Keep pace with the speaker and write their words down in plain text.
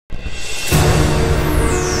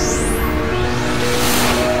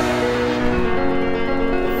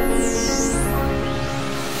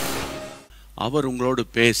அவர் உங்களோடு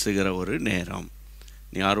பேசுகிற ஒரு நேரம்.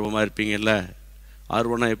 நீ ஆர்வமாக இருப்பீங்கல்ல?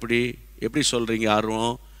 ஆர்வம்னா எப்படி சொல்கிறீங்க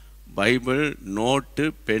ஆர்வம்? Bible, note,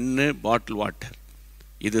 pen, bottle water,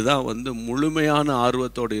 இதுதான் முழுமையான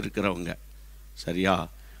ஆர்வத்தோடு இருக்கிறவங்க. சரியா?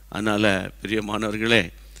 அதனால் பிரியமானவர்களே,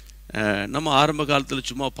 நம்ம ஆரம்ப காலத்தில்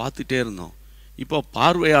சும்மா பார்த்துட்டே இருந்தோம். இப்போ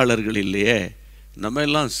பார்வையாளர்கள் இல்லையே, நம்ம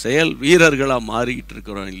எல்லாம் செயல் வீரர்களாக மாறிக்கிட்டு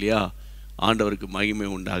இருக்கிறோம் இல்லையா? ஆண்டவருக்கு மகிமை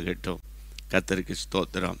உண்டாகட்டும். கர்த்தருக்கு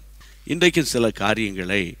ஸ்தோத்திரம். இன்றைக்கு சில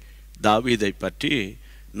காரியங்களை தாவீதை பற்றி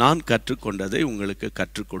நான் கற்றுக்கொண்டதை உங்களுக்கு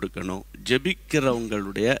கற்றுக் கொடுக்கணும்.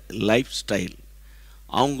 ஜெபிக்கிறவங்களுடைய லைஃப் ஸ்டைல்,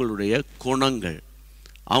 அவங்களுடைய குணங்கள்,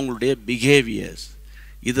 அவங்களுடைய பிஹேவியர்ஸ்,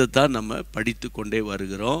 இதை தான் நம்ம படித்து கொண்டே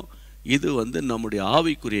வருகிறோம். இது நம்முடைய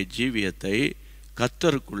ஆவிக்குரிய ஜீவியத்தை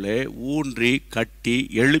கர்த்தருக்குள்ளே ஊன்றி கட்டி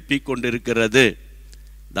எழுப்பி கொண்டிருக்கிறது.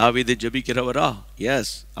 தாவீது ஜெபிக்கிறவரா?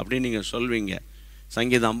 எஸ் அப்படின்னு நீங்கள் சொல்வீங்க.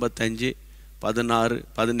 சங்கீதம்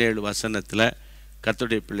 55:16-17 வசனத்தில்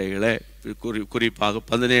கர்த்தருடைய பிள்ளைகளை குறிப்பாக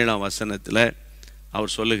 17ஆம் வசனத்தில்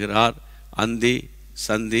அவர் சொல்லுகிறார், அந்தி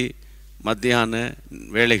சந்தி மத்தியான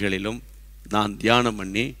வேளைகளிலும் நான் தியானம்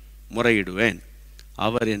பண்ணி முறையிடுவேன்,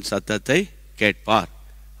 அவர் என் சத்தத்தை கேட்பார்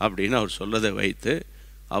அப்படின்னு அவர் சொல்லதை வைத்து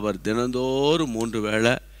அவர் தினந்தோறும் 3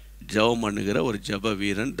 வேளை ஜெபம் பண்ணுகிற ஒரு ஜெப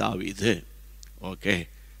வீரன் தாவீது. Okay,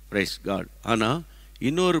 price God. ஆனால்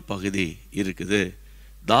இன்னொரு பகுதி இருக்குது,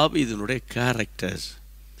 தாவீதினுடைய கேரக்டர்ஸ்.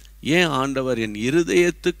 ஏன் ஆண்டவர் என்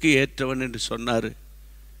இருதயத்துக்கு ஏற்றவன் என்று சொன்னார்?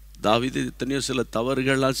 தாவீது எத்தனையோ சில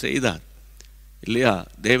தவறுகள்லாம் செய்தார் இல்லையா?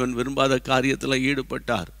 தேவன் விரும்பாத காரியத்தில்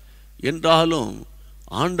ஈடுபட்டார். என்றாலும்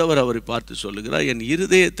ஆண்டவர் அவரை பார்த்து சொல்லுகிறார், என்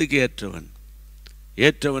இருதயத்துக்கு ஏற்றவன்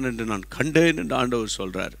என்று நான் கண்டேன் என்று ஆண்டவர்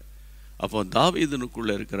சொல்கிறார். அப்போ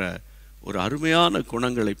தாவீதுனுக்குள்ளே இருக்கிற ஒரு அருமையான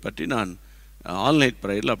குணங்களை பற்றி நான் ஆன்லைன்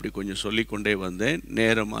ப்ரேயரில் அப்படி கொஞ்சம் சொல்லிக்கொண்டே வந்தேன்.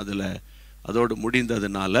 நேரம் அதோடு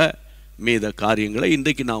முடிந்ததுனால மீத காரியங்களை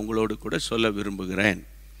இன்றைக்கு நான் உங்களோடு கூட சொல்ல விரும்புகிறேன்.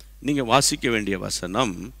 நீங்கள் வாசிக்க வேண்டிய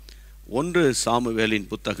வசனம் 1 சாமுவேலின்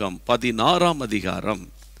புத்தகம் 16ஆம் அதிகாரம்,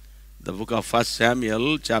 The book of 1 Samuel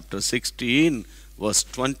chapter 16 verse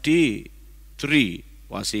 23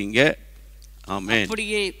 வாசிங்க. ஆமென்.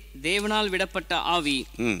 அப்படியே தேவனால் விடப்பட்ட ஆவி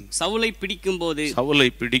சவுலை பிடிக்கும்போது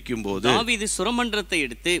தாவீது சுரமண்டலத்தை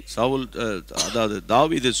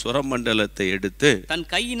எடுத்து தன்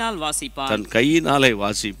கையினாலே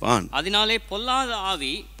வாசிப்பான். அதனாலே பொல்லாத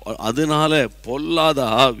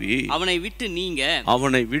ஆவி அவனை விட்டு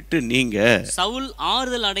நீங்க சவுல்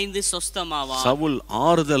ஆறுதல்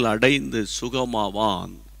அடைந்து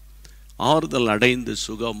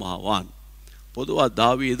சுகமாவான். பொதுவாக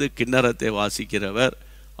தாவீது கிண்ணறத்தை வாசிக்கிறவர்,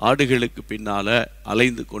 ஆடுகளுக்கு பின்னால்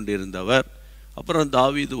அலைந்து கொண்டிருந்தவர். அப்புறம்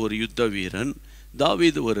தாவீது ஒரு யுத்த வீரன்,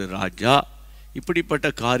 தாவீது ஒரு ராஜா. இப்படிப்பட்ட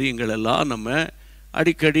காரியங்கள் எல்லாம் நம்ம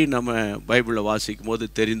அடிக்கடி நம்ம பைபிளை வாசிக்கும் போது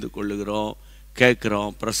தெரிந்து கொள்ளுகிறோம்,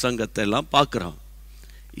 கேட்குறோம், பிரசங்கத்தை எல்லாம் பார்க்குறோம்.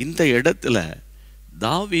 இந்த இடத்துல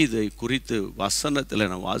தாவீதை குறித்து வசனத்தில்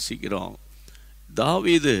நம்ம வாசிக்கிறோம்.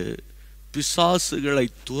 தாவீது பிசாசுகளை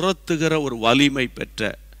துரத்துகிற ஒரு வலிமை பெற்ற,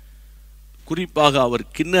 குறிப்பாக அவர்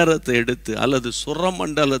கிண்ணறத்தை எடுத்து அல்லது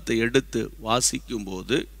சுரமண்டலத்தை எடுத்து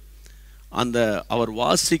வாசிக்கும்போது அவர்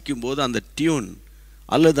வாசிக்கும்போது அந்த டியூன்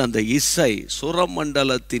அல்லது அந்த இசை,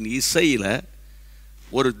 சுரமண்டலத்தின் இசையில்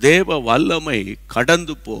ஒரு தேவ வல்லமை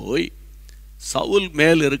கடந்து போய் சவுல்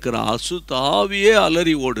மேல் இருக்கிற அசுத்தாவியே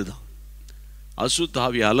அலறி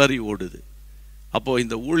ஓடுது. அப்போ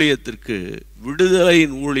இந்த ஊழியத்திற்கு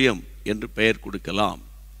விடுதலையின் ஊழியம் என்று பெயர் கொடுக்கலாம்.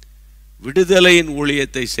 விடுதலையின்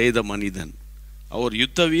ஊழியத்தை செய்த மனிதன் அவர்.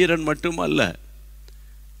 யுத்த வீரன் மட்டுமல்ல,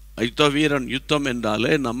 யுத்தம்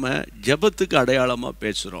என்றாலே நம்ம ஜெபத்துக்கு அடையாளமாக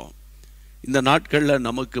பேசுகிறோம். இந்த நாட்களில்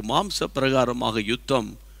நமக்கு மாம்ச பிரகாரமாக யுத்தம்,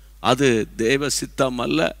 அது தேவ சித்தம்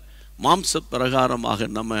அல்ல. மாம்ச பிரகாரமாக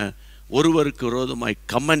நம்ம ஒருவருக்கு விரோதமாய்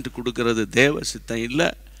கமெண்ட் கொடுக்கறது தேவ சித்தம் இல்லை.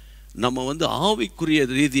 நம்ம ஆவிக்குரிய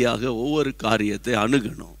ரீதியாக ஒவ்வொரு காரியத்தை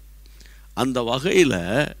அணுகணும். அந்த வகையில்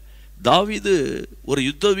தாவீது ஒரு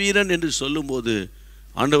யுத்த வீரன் என்று சொல்லும்போது,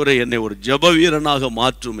 ஆண்டவரே என்னை ஒரு ஜெப வீரனாக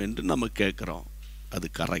மாற்றும் என்று நம்ம கேட்குறோம். அது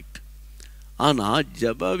கரெக்ட். ஆனால்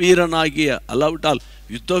ஜெப வீரனாகிய, அல்லாவிட்டால்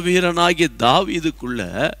யுத்த வீரனாகிய தாவீதுக்குள்ள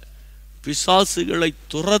பிசாசுகளை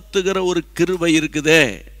துரத்துகிற ஒரு கிருபை இருக்குதே.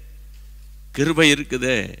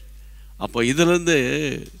 அப்போ இதிலிருந்து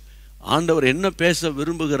ஆண்டவர் என்ன பேச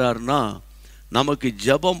விரும்புகிறார்னா, நமக்கு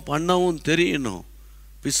ஜெபம் பண்ணவும் தெரியணும்.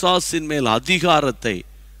 பிசாசின் மேல் அதிகாரத்தை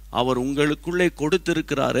அவர் உங்களுக்குள்ளே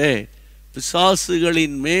கொடுத்திருக்கிறாரே,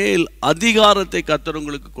 பிசாசுகளின் மேல் அதிகாரத்தை கர்த்தர்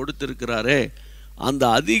உங்களுக்கு கொடுத்திருக்கிறாரே, அந்த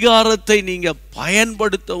அதிகாரத்தை நீங்கள்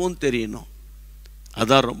பயன்படுத்தவும் தெரியணும்.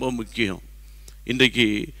 அதான் ரொம்ப முக்கியம். இன்றைக்கு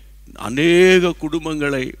அநேக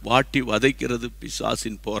குடும்பங்களை வாட்டி வதைக்கிறது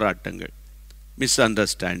பிசாசின் போராட்டங்கள், மிஸ்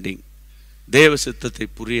அண்டர்ஸ்டாண்டிங், தேவ சித்தத்தை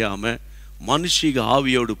புரியாமல் மனுஷிக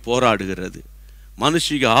ஆவியோடு போராடுகிறது.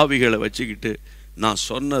 மனுஷிக ஆவிகளை வச்சுக்கிட்டு நான்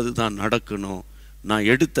சொன்னது தான் நடக்கணும், நான்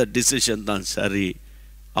எடுத்த டிசிஷன் தான் சரி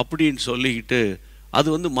அப்படின்னு சொல்லிக்கிட்டு,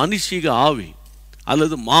 அது மனுஷிக ஆவி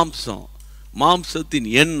அல்லது மாம்சத்தின்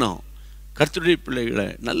எண்ணம். கர்த்தருடைய பிள்ளைகளை,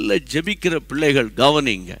 நல்ல ஜெபிக்கிற பிள்ளைகள்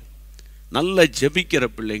கவனிங்க. நல்ல ஜெபிக்கிற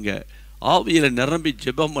பிள்ளைங்க, ஆவியில் நிரம்பி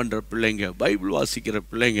ஜெபம் பண்ணுற பிள்ளைங்க, பைபிள் வாசிக்கிற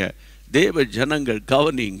பிள்ளைங்க, தேவ ஜனங்கள்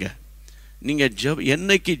கவனிங்க. நீங்கள்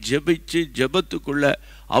என்னைக்கு ஜெபிச்சு ஜெபத்துக்குள்ள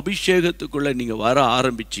அபிஷேகத்துக்குள்ளே நீங்கள் வர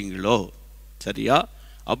ஆரம்பிச்சிங்களோ, சரியா,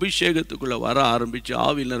 அபிஷேகத்துக்குள்ளே வர ஆரம்பித்து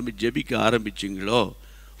ஆவியில் நிரம்பி ஜெபிக்க ஆரம்பிச்சிங்களோ,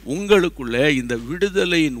 உங்களுக்குள்ளே இந்த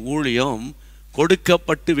விடுதலையின் ஊழியம்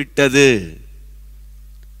கொடுக்கப்பட்டு விட்டது.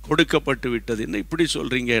 என்ன இப்படி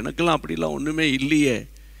சொல்கிறீங்க? எனக்கெல்லாம் அப்படிலாம் ஒன்றுமே இல்லையே.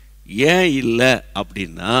 ஏன் இல்லை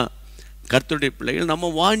அப்படின்னா, கர்த்தருடைய பிள்ளைகள் நம்ம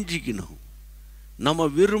வாஞ்சிக்கணும், நம்ம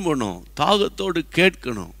விரும்பணும், தாகத்தோடு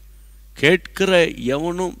கேட்கணும். கேட்கிற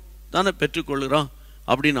எவனும் தானே பெற்றுக்கொள்கிறான்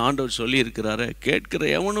அப்படின்னு ஆண்டவர் சொல்லியிருக்கிறாரு. கேட்கிற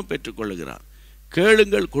எவனும் பெற்றுக்கொள்ளுகிறான்.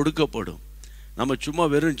 கேளுங்கள் கொடுக்கப்படும். நம்ம சும்மா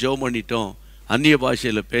வெறும் ஜெபம் பண்ணிட்டோம், அந்நிய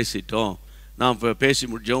பாஷையில் பேசிட்டோம், நான் இப்போ பேசி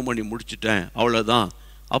ஜெபம் பண்ணி முடிச்சிட்டேன் அவ்வளோதான்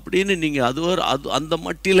அப்படின்னு நீங்கள் அந்த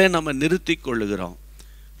மட்டிலே நம்ம நிறுத்தி கொள்ளுகிறோம்.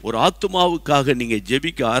 ஒரு ஆத்துமாவுக்காக நீங்கள்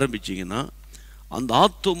ஜெபிக்க ஆரம்பிச்சிங்கன்னா, அந்த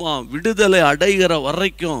ஆத்துமா விடுதலை அடைகிற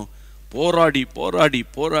வரைக்கும் போராடி போராடி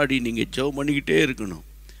போராடி நீங்கள் ஜெபம் பண்ணிக்கிட்டே இருக்கணும்.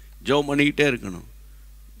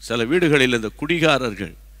 சில வீடுகளில் இந்த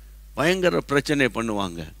குடிகாரர்கள் பயங்கர பிரச்சனை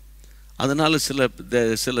பண்ணுவாங்க. அதனால்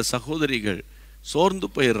சில சகோதரிகள் சோர்ந்து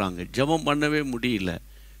போயிடுறாங்க, ஜெபம் பண்ணவே முடியல,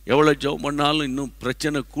 எவ்வளோ ஜெபம் பண்ணாலும் இன்னும்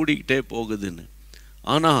பிரச்சனை கூடிக்கிட்டே போகுதுன்னு.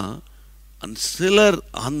 ஆனால் சிலர்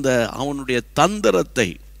அவனுடைய தந்திரத்தை,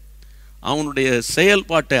 அவனுடைய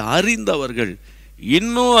செயல்பாட்டை அறிந்தவர்கள்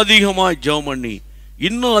இன்னும் அதிகமாக ஜெபம் பண்ணி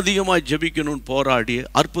இன்னும் அதிகமாக ஜெபிக்கணும்னு போராடி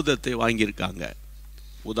அற்புதத்தை வாங்கியிருக்காங்க.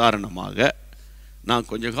 உதாரணமாக, நான்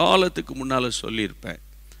கொஞ்ச காலத்துக்கு முன்னால் சொல்லியிருப்பேன்,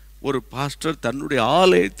 ஒரு பாஸ்டர் தன்னுடைய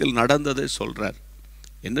ஆலயத்தில் நடந்ததை சொல்கிறார்.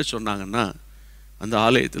 என்ன சொன்னாங்கன்னா, அந்த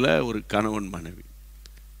ஆலயத்தில் ஒரு கணவன் மனைவி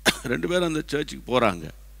 2 பேரும் அந்த சர்ச்சுக்கு போகிறாங்க.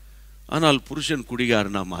 ஆனால் புருஷன்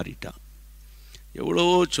குடிகாரனாக மாறிட்டான். எவ்வளோ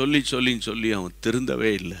சொல்லி அவன்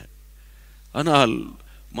திருந்தவே இல்லை. ஆனால்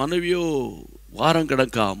மனைவியோ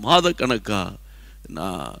வாரக்கணக்கா மாதக்கணக்கா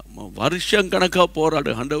வருஷக்கணக்காக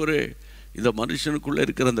போராடு, ஆண்டவரே இந்த மனுஷனுக்குள்ளே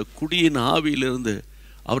இருக்கிற அந்த குடியின் ஆவியிலிருந்து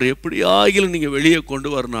அவர் எப்படியாகிலும் நீங்கள் வெளியே கொண்டு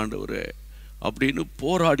வரணும் ஆண்டவரே அப்படின்னு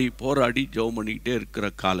போராடி போராடி ஜெபம் பண்ணிக்கிட்டே இருக்கிற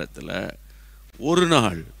காலத்தில் ஒரு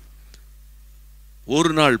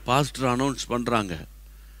நாள் பாஸ்டர் அனௌன்ஸ் பண்ணுறாங்க,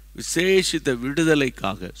 விசேஷித்த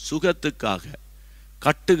விடுதலைக்காக, சுகத்துக்காக,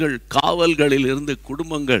 கட்டுகள் காவல்களில் இருந்து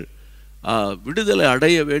குடும்பங்கள் விடுதலை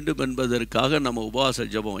அடைய வேண்டும் என்பதற்காக நம்ம உபவாச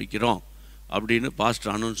ஜெபம் வைக்கிறோம் அப்படின்னு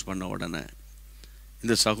பாஸ்டர் அனௌன்ஸ் பண்ண உடனே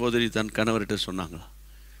இந்த சகோதரி தன் கணவர்கிட்ட சொன்னாங்களா,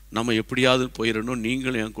 நம்ம எப்படியாவது போயிடணும்,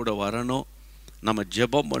 நீங்களும் என் கூட வரணும், நம்ம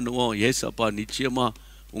ஜெபம் பண்ணுவோம், ஏசப்பா நிச்சயமாக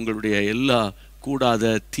உங்களுடைய எல்லா கூடாத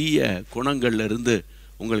தீய குணங்கள்ல இருந்து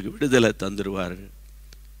உங்களுக்கு விடுதலை தந்துடுவார்.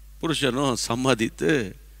 புருஷனும் சம்மதித்து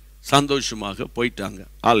சந்தோஷமாக போயிட்டாங்க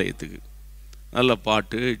ஆலயத்துக்கு. நல்ல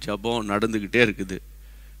பாட்டு ஜெபம் நடந்துக்கிட்டே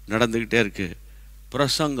இருக்கு.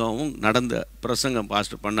 பிரசங்கம்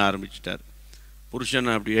பாஸ்டர் பண்ண ஆரம்பிச்சிட்டார்.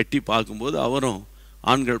 புருஷனை அப்படி எட்டி பார்க்கும்போது அவரும்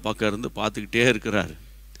ஆண்கள் பக்கம் இருந்து பார்த்துக்கிட்டே இருக்கு.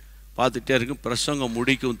 பிரசங்கம்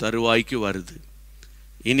முடிக்கும் தருவாய்க்கு வருது.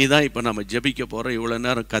 இனிதான் இப்போ நம்ம ஜெபிக்க போகிறோம், இவ்வளோ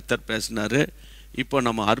நேரம் கர்த்தர் பேசினாரு, இப்போ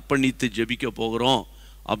நம்ம அர்ப்பணித்து ஜெபிக்க போகிறோம்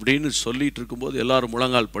அப்படின்னு சொல்லிட்டு இருக்கும்போது எல்லாரும்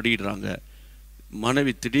முழங்கால் படிடுறாங்க.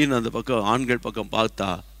 மனைவி திடீர்னு அந்த பக்கம் ஆண்கள் பக்கம் பார்த்தா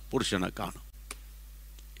புருஷனை காணும்.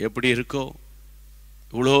 எப்படி இருக்கோ,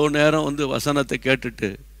 இவ்வளோ நேரம் வசனத்தை கேட்டுட்டு,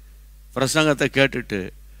 பிரசங்கத்தை கேட்டுட்டு,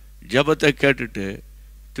 ஜெபத்தை கேட்டுட்டு,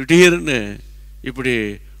 திடீர்னு இப்படி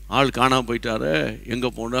ஆள் காணாமல் போயிட்டாரு. எங்கே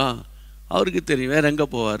போனால் அவருக்கு தெரியும், வேறு எங்கே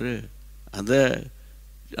போவார்?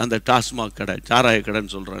 அந்த டாஸ்மாக் கடை, சாராய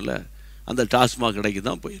கடைன்னு சொல்கிறேன்ல, அந்த டாஸ்மாக் கடைக்கு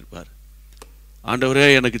தான் போயிருப்பார். ஆண்டவரே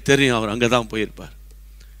எனக்கு தெரியும், அவர் அங்கே தான் போயிருப்பார்.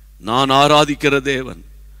 நான் ஆராதிக்கிற தேவன்,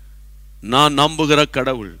 நான் நம்புகிற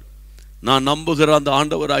கடவுள், நான் நம்புகிற அந்த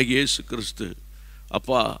ஆண்டவராகிய இயேசு கிறிஸ்து,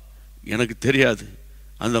 அப்பா எனக்கு தெரியாது,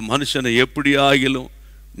 அந்த மனுஷனை எப்படி ஆகிலும்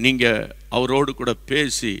நீங்கள் அவரோடு கூட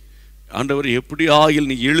பேசி ஆண்டவர் எப்படி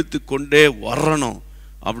ஆகிலும் நீ இழுத்து கொண்டே வரணும்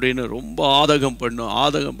அப்படின்னு ரொம்ப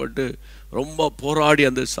ஆதகப்பட்டு ரொம்ப போராடி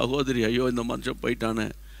அந்த சகோதரி, ஐயோ இந்த மனுஷன் போயிட்டானே,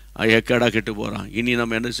 எக்கடா கெட்டு போகிறான், இனி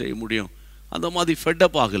நம்ம என்ன செய்ய முடியும், அந்த மாதிரி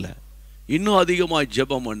ஃபெட்டப் ஆகலை. இன்னும் அதிகமாக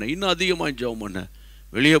ஜெபம் பண்ண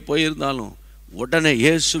வெளியே போயிருந்தாலும் உடனே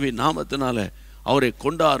இயேசுவின் நாமத்தினால அவரை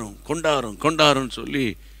கொண்டாரும் சொல்லி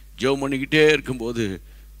ஜெபம் பண்ணிக்கிட்டே இருக்கும்போது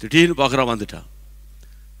திடீர்னு பார்க்குறான், வந்துட்டான்.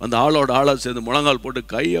 அந்த ஆளோட ஆளை சேர்ந்து முழங்கால் போட்டு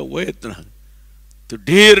கையை உயர்த்தினாங்க.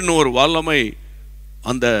 திடீர்னு ஒரு வல்லமை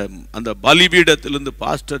அந்த அந்த பலிபீடத்திலிருந்து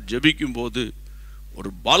பாஸ்டர் ஜெபிக்கும் போது ஒரு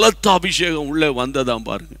பலத்த அபிஷேகம் உள்ளே வந்ததான்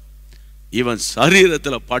பாருங்க. இவன்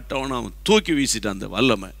சரீரத்தில் பட்டவன அவன் தூக்கி வீசிட்டான். அந்த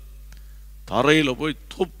வல்லமை தரையில் போய்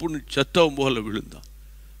தொப்புன்னு செத்தவன் போல விழுந்தான்.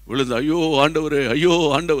 ஐயோ ஆண்டவரே, ஐயோ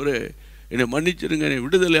ஆண்டவரே, என்னை மன்னிச்சிருங்க, என்னை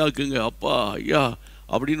விடுதலை ஆக்குங்க அப்பா ஐயா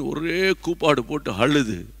அப்படின்னு ஒரே கூப்பாடு போட்டு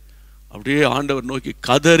அழுது அப்படியே ஆண்டவர் நோக்கி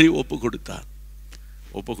கதறி ஒப்பு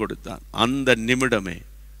கொடுத்தான். அந்த நிமிடமே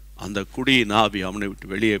அந்த குடியின் ஆவி அவனை விட்டு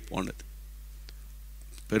வெளியே போனது.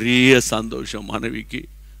 பெரிய சந்தோஷம் மனைவிக்கு,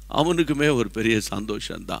 அவனுக்குமே ஒரு பெரிய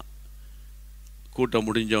சந்தோஷம்தான். கூட்டம்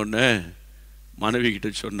முடிஞ்சோடனே மனைவி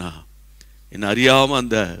கிட்ட சொன்னா, என்ன அறியாம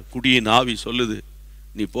அந்த குடியின் ஆவி சொல்லுது,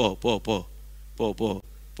 நீ போ போ போ போ போ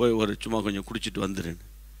போய் ஒரு சும்மா கொஞ்சம் குடிச்சிட்டு வந்துருன்னு.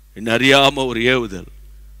 என்ன அறியாம ஒரு ஏவுதல்.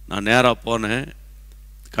 நான் நேராக போனேன்,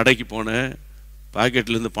 கடைக்கு போனேன்,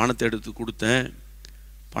 பாக்கெட்லேருந்து பணத்தை எடுத்து கொடுத்தேன்.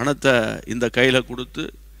 பணத்தை இந்த கையில் கொடுத்து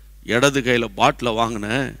இடது கையில் பாட்டில்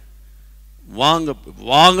வாங்கினேன்.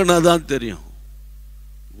 வாங்கினதான் தெரியும்,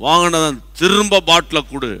 வாங்கினதான் திரும்ப பாட்டில்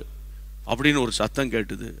கொடு அப்படின்னு ஒரு சத்தம்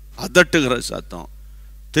கேட்டுது, அதட்டுகிற சத்தம்.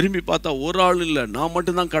 திரும்பி பார்த்தா ஒரு ஆள் இல்லை, நான்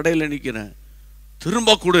மட்டும்தான் கடையில் நிற்கிறேன்.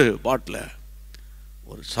 திரும்ப கொடு பாட்டில்.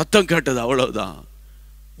 ஒரு சத்தம் கேட்டது, அவ்வளவுதான்.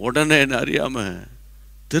 உடனே என்ன அறியாமல்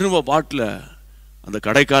திரும்ப பாட்டில் அந்த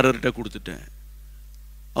கடைக்காரர்கிட்ட கொடுத்துட்டேன்.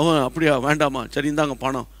 அவன் அப்படியா, வேண்டாமா, சரி இந்தாங்க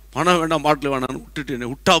பணம் வேண்டாம், பாட்டில் வேணான்னு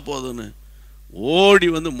விட்டுட்டு விட்டா போதுன்னு ஓடி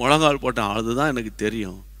வந்து முழங்கால் போட்டான். அதுதான் எனக்கு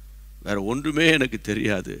தெரியும், வேற ஒன்றுமே எனக்கு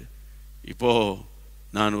தெரியாது. இப்போது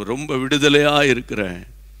நான் ரொம்ப விடுதலையாக இருக்கிறேன்,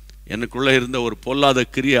 எனக்குள்ளே இருந்த ஒரு பொல்லாத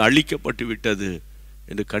கிரியை அழிக்கப்பட்டு விட்டது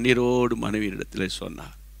என்று கண்ணீரோடு மனைவியிடத்தில்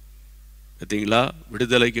சொன்னார். பார்த்தீங்களா,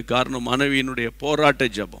 விடுதலைக்கு காரணம் மனைவியினுடைய போராட்ட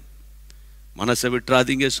ஜெபம். மனசை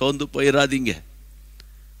விட்டுறாதீங்க, சோர்ந்து போயிடாதீங்க.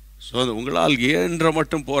 உங்களால் இயன்ற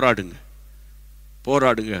மட்டும் போராடுங்க.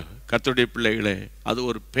 கர்த்தருடைய பிள்ளைகளே, அது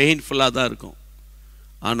ஒரு பெயின்ஃபுல்லாக தான் இருக்கும்.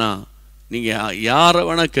 ஆனால் நீங்கள் யாரை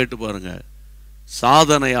வேணால் கேட்டு பாருங்க,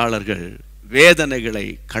 சாதனையாளர்கள், வேதனைகளை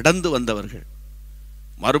கடந்து வந்தவர்கள்.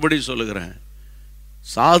 மறுபடியும் சொல்லுகிறேன்,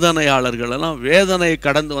 சாதனையாளர்களெல்லாம் வேதனையை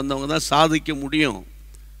கடந்து வந்தவங்க தான் சாதிக்க முடியும்.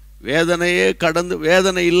 வேதனையே கடந்து,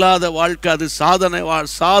 வேதனை இல்லாத வாழ்க்கை அது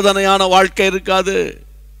சாதனையான வாழ்க்கை இருக்காது.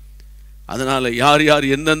 அதனால யார் யார்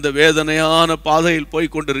எந்தெந்த வேதனையான பாதையில்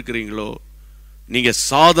போய் கொண்டிருக்கிறீங்களோ நீங்க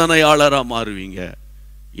சாதனையாளராக மாறுவீங்க.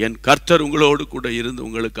 என் கர்த்தர் உங்களோடு கூட இருந்து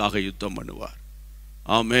உங்களுக்காக யுத்தம் பண்ணுவார்.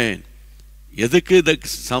 ஆமென். எதுக்கு இந்த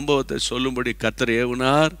சம்பவத்தை சொல்லும்படி கர்த்தர்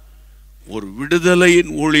ஏவினார்? ஒரு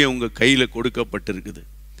விடுதலையின் ஊழியம் உங்க கையில கொடுக்கப்பட்டிருக்குது.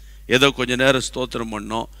 ஏதோ கொஞ்ச நேரம் ஸ்தோத்திரம்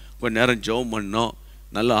பண்ணோம், கொஞ்ச நேரம் ஜெபம் பண்ணோம்,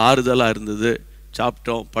 நல்ல ஆறுதலாக இருந்தது,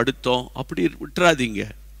 சாப்பிட்டோம், படுத்தோம், அப்படி விட்டுறாதீங்க.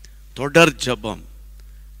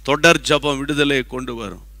 தொடர் ஜபம் விடுதலையை கொண்டு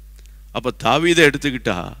வரும். அப்போ தாவீதை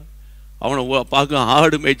எடுத்துக்கிட்டா, அவனை பார்க்க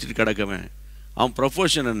ஆடு மேய்ச்சிட்டு கிடக்கவன், அவன்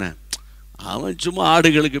ப்ரொஃபஷன் என்ன? அவன் சும்மா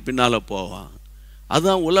ஆடுகளுக்கு பின்னால் போவான்.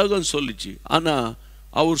 அதான் உலகம் சொல்லிச்சு. ஆனால்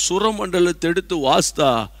அவர் சுரமண்டலத்தை எடுத்து வாஸ்தா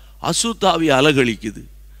அசுத்தாவி அலகழிக்குது.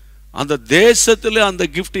 அந்த தேசத்தில் அந்த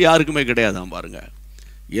கிஃப்ட் யாருக்குமே கிடையாதான் பாருங்க.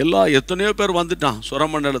 எத்தனையோ பேர் வந்துட்டான்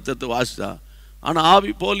சுரமண்டலத்தை வாசித்தா, ஆனால்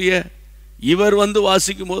ஆவி போலியே. இவர் வந்து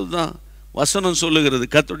வாசிக்கும் போது தான் வசனம் சொல்லுகிறது,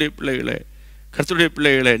 கர்த்தருடைய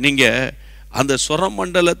பிள்ளைகளே நீங்கள் அந்த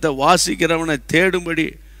சுரமண்டலத்தை வாசிக்கிறவனை தேடும்படி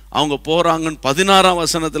அவங்க போகிறாங்கன்னு 16ஆம்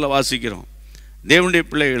வசனத்தில் வாசிக்கிறோம். தேவனுடைய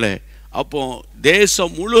பிள்ளைகளே, அப்போ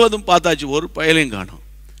தேசம் முழுவதும் பார்த்தாச்சு, ஒரு பயலையும் காணும்.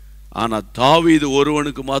 ஆனால் தாவீது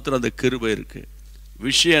ஒருவனுக்கு மாத்திரம் அந்த கிருபை இருக்கு.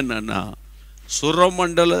 விஷயம் என்னன்னா,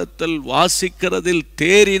 சுரமண்டலத்தில் வாசிக்கிறதில்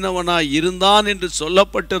தேறினவனாய் இருந்தான் என்று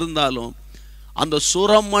சொல்லப்பட்டிருந்தாலும் அந்த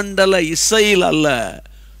சுரமண்டல இசையில் அல்ல,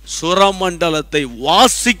 சுரமண்டலத்தை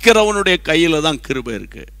வாசிக்கிறவனுடைய கையில தான் கிருபை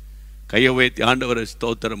இருக்கு. கையை வைத்து ஆண்டவரை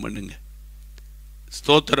ஸ்தோத்திரம்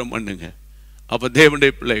பண்ணுங்க. அப்போ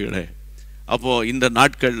தேவனுடைய பிள்ளைகளே, அப்போ இந்த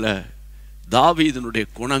நாட்களில் தாவீதினுடைய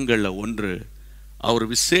குணங்களில் ஒன்று, அவர்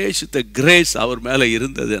விசேஷித்த கிரேஸ் அவர் மேலே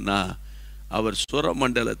இருந்ததுன்னா அவர்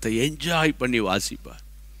சுரமண்டலத்தை என்ஜாய் பண்ணி வாசிப்பார்.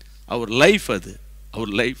 அவர் லைஃப் அது,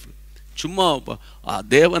 அவர் லைஃப். சும்மா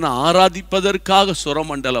தேவனை ஆராதிப்பதற்காக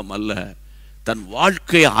சுரமண்டலம் அல்ல, தன்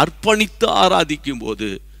வாழ்க்கையை அர்ப்பணித்து ஆராதிக்கும் போது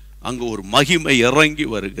அங்கு ஒரு மகிமை இறங்கி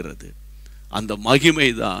வருகிறது. அந்த மகிமை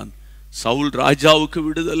தான் சவுல் ராஜாவுக்கு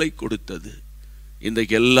விடுதலை கொடுத்தது.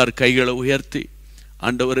 இன்றைக்கு எல்லார் கைகளை உயர்த்தி,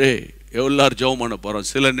 ஆண்டவரே, எல்லாரும் ஜெபம் பண்ண போகிறோம்.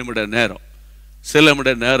 சில நிமிட நேரம்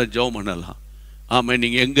ஜெபம் பண்ணலாம். ஆமாம்,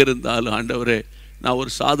 நீங்கள் எங்கே இருந்தாலும், ஆண்டவரே, நான்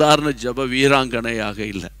ஒரு சாதாரண ஜெப வீராங்கனையாக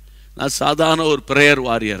இல்லை, நான் சாதாரண ஒரு ப்ரேயர்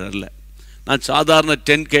வாரியர் அல்ல, நான் சாதாரண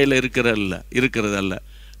 10Kயில் இருக்கிறதல்ல,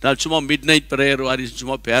 நான் சும்மா மிட் நைட் ப்ரேயர் வாரியர்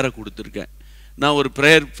சும்மா பேரை கொடுத்துருக்கேன். நான் ஒரு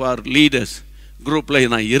ப்ரேயர் ஃபார் லீடர்ஸ்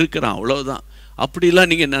குரூப்பில் நான் இருக்கிறேன், அவ்வளோதான்.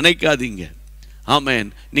 அப்படிலாம் நீங்கள் நினைக்காதீங்க. ஆமேன்,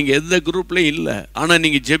 நீங்கள் எந்த குரூப்லையும் இல்லை, ஆனால்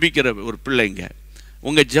நீங்கள் ஜெபிக்கிற ஒரு பிள்ளைங்க.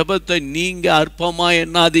 உங்க ஜெபத்தை நீங்க அற்பமா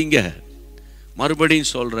எண்ணாதீங்க.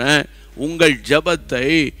 மறுபடியும் சொல்றேன், உங்கள் ஜெபத்தை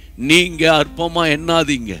நீங்க அற்பமா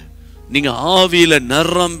எண்ணாதீங்க. நீங்க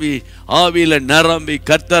ஆவியில நிரம்பி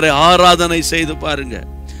கர்த்தரை ஆராதனை செய்து பாருங்க.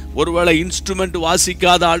 ஒருவேளை இன்ஸ்ட்ருமெண்ட்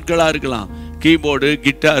வாசிக்காத ஆட்களா இருக்கலாம், கீபோர்டு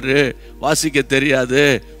கிட்டாரு வாசிக்க தெரியாது,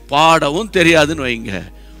 பாடவும் தெரியாதுன்னு வைங்க.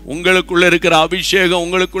 உங்களுக்குள்ள இருக்கிற அபிஷேகம்,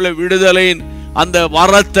 உங்களுக்குள்ள விடுதலையின் அந்த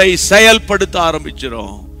வரத்தை செயல்படுத்த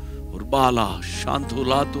ஆரம்பிச்சிடும். உர்பாலா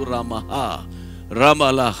சாந்துலா துரமஹா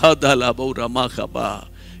ரமலா ஹதலா பௌரமஹபா.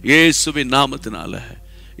 இயேசுவின் நாமத்தினால,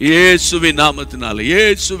 இயேசுவின் நாமத்தினால,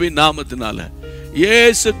 இயேசுவின் நாமத்தினால,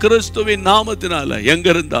 இயேசு கிறிஸ்துவின் நாமத்தினால எங்க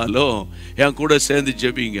இருந்தாலும் என் கூட சேர்ந்து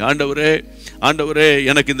ஜெபிங்க. ஆண்டவரே, ஆண்டவரே,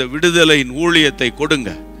 எனக்கு இந்த விடுதலையின் ஊழியத்தை கொடுங்க.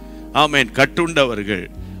 ஆமென். கட்டுண்டவர்கள்,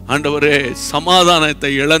 ஆண்டவரே,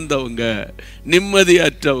 சமாதானத்தை இழந்தவங்க,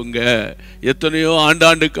 நிம்மதியற்றவங்க, எத்தனையோ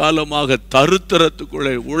ஆண்டாண்டு காலமாக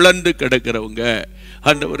தருத்தரத்துக்குள்ளே உழந்து கிடக்கிறவங்க,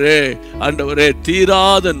 ஆண்டவரே, ஆண்டவரே,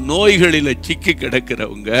 தீராத நோய்களில சிக்கி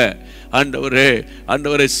கிடக்கிறவங்க, ஆண்டவரே,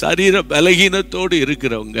 ஆண்டவரே, சரீர பலகீனத்தோடு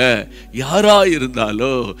இருக்கிறவங்க யாரா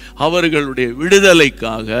இருந்தாலோ அவர்களுடைய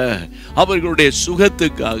விடுதலைக்காக, அவர்களுடைய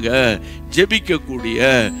சுகத்துக்காக ஜெபிக்கக்கூடிய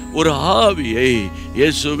ஒரு ஆவியை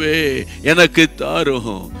இயேசுவே எனக்கு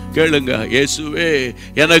தாரும். கேளுங்க, இயேசுவே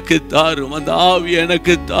எனக்கு தாரும், அந்த ஆவி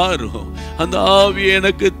எனக்கு தாரும், அந்த ஆவி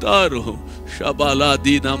எனக்கு தாரும். ஷபாலா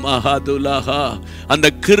தீனா மஹதுலஹா. அந்த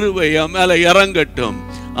கிருபை என் மேல இறங்கட்டும்.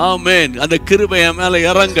 ஆமென். அந்த கிருபை என் மேல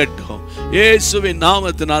இறங்கட்டும். இயேசுவின்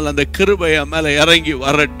நாமத்தினால் அந்த கிருபை என் மேல இறங்கி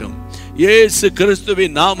வரட்டும். இயேசு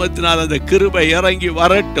கிறிஸ்துவின் நாமத்தினால் அந்த கிருபை இறங்கி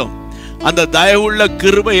வரட்டும். அந்த தயவுள்ள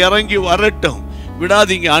கிருபை இறங்கி வரட்டும்.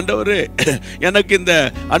 விடாதீங்க. ஆண்டவரே, எனக்கு இந்த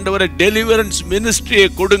ஆண்டவரே டெலிவரன்ஸ் மினிஸ்ட்ரியை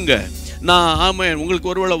கொடுங்க. நான் ஆமாம்,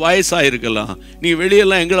 உங்களுக்கு ஒருவேளை வயசாயிருக்கலாம், நீங்க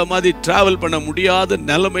வெளியெல்லாம் எங்களை மாதிரி டிராவல் பண்ண முடியாத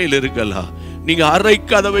நிலைமையில் இருக்கலாம். நீங்க அறை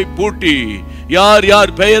கதவை பூட்டி யார்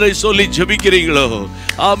யார் பெயரை சொல்லி ஜெபிக்கிறீங்களோ,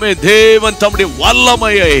 ஆமென், தேவன் தம்முடைய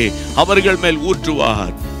வல்லமையை அவர்கள் மேல்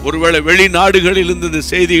ஊற்றுவார். ஒருவேளை வெளிநாடுகளில் இருந்து இந்த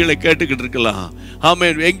செய்திகளை கேட்டுக்கிட்டு இருக்கலாம்.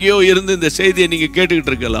 ஆமென். எங்கேயோ இருந்து இந்த செய்தியை நீங்க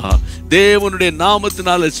கேட்டுக்கிட்டு இருக்கலாம். தேவனுடைய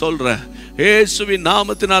நாமத்தினால சொல்றேன், இயேசுவின்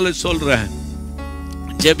நாமத்தினால சொல்றேன்,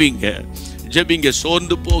 ஜெபிங்க, ஜெபிங்க,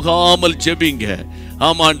 சோர்ந்து போகாமல் ஜெபிங்க.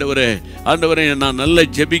 ஆமா ஆண்டவரே, ஆண்டவரே, நான் நல்லா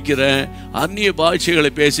ஜெபிக்கிறேன், அந்நிய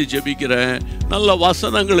பாஷைகளை பேசி ஜெபிக்கிறேன், நல்ல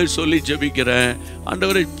வசனங்களை சொல்லி ஜெபிக்கிறேன்,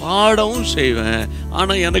 ஆண்டவரை பாடவும் செய்வேன்.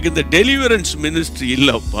 ஆனா எனக்கு இந்த டெலிவரன்ஸ் மினிஸ்ட்ரி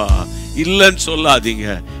இல்லப்பா. இல்லைன்னு சொல்லாதீங்க.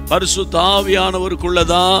 பரிசுத்த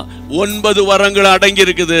ஆவியானவருக்குள்ளதான் 9 வரங்கள் அடங்கி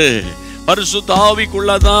இருக்குது. பரிசுத்த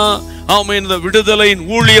ஆவிக்குள்ளதான் ஆமென் இந்த விடுதலையின்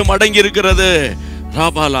ஊழியம் அடங்கி இருக்கிறது.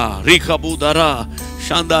 ராபாலா ரீகபூதரா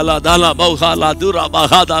ஷாந்தாலா தாலா பௌஹாலா துரா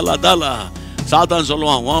பஹாதாலா தாலா. சாத்தான்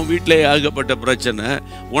சொல்லுவான், உன் வீட்டிலே ஆகப்பட்ட பிரச்சனை,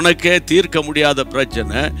 உனக்கே தீர்க்க முடியாத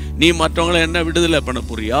பிரச்சனை, நீ மற்றவங்களை என்ன விடுதலை பண்ண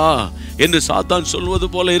போறியா என்று சாத்தான் சொல்வது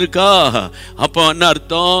போல இருக்கா? அப்போ என்ன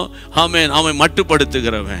அர்த்தம்? ஆமென், அவன்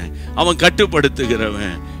மட்டுப்படுத்துகிறவன், அவன்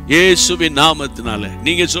கட்டுப்படுத்துகிறவன். இயேசுவின் நாமத்தினால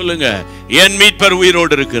நீங்க சொல்லுங்க, என் மீட்பர்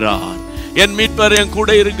உயிரோடு இருக்கிறார், என் மீட்பர் என் கூட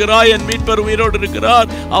இருக்கிறார், என் மீட்பர் உயிரோடு இருக்கிறார்,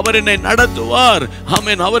 அவர் என்னை நடத்துவார்.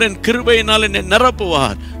 ஆமென். அவர் என் கிருபையினால் என்னை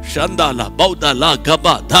நிரப்புவார். ஷந்தாலா பௌதாலா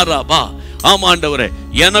கபா தாராபா. ஆமாண்டவரே,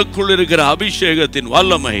 எனக்குள் இருக்கிற அபிஷேகத்தின்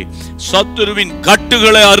வல்லமை சத்துருவின்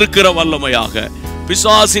கட்டுகளை அறுக்கிற வல்லமையாக,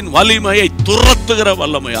 பிசாசின் வலிமையை துரத்துகிற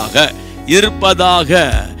வல்லமையாக இருப்பதாக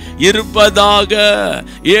இருப்பதாக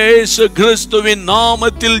இயேசு கிறிஸ்துவின்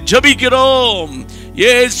நாமத்தில் ஜெபிக்கிறோம்.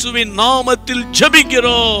 இயேசுவின் நாமத்தில்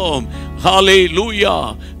ஜெபிக்கிறோம். ஹல்லேலூயா.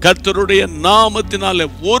 கர்த்தருடைய நாமத்தினாலே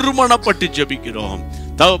ஒருமனப்பட்டு ஜெபிக்கிறோம்.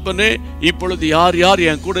 தகப்பனே, இப்பொழுது யார் யார்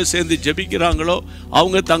என் கூட சேர்ந்து ஜெபிக்கிறாங்களோ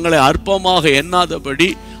அவங்க தங்களை அற்பமாக எண்ணாதபடி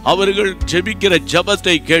அவர்கள் ஜெபிக்கிற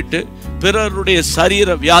ஜெபத்தை கேட்டு பிறருடைய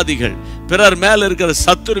சரீர வியாதிகள், பிறர் மேல இருக்கிற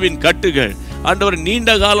சத்துருவின் கட்டுகள், ஆண்டவர் நீண்ட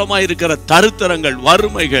காலமாக இருக்கிற தருத்தரங்கள்,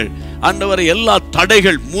 வறுமைகள், ஆண்டவர் எல்லா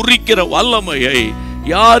தடைகள் முறிக்கிற வல்லமையை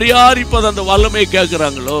யார் யார் இப்ப அந்த வல்லமையை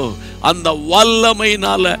கேட்கிறாங்களோ அந்த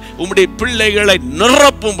வல்லமையினால உம்முடைய பிள்ளைகளை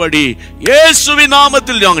நிரப்பும்படி இயேசுவின்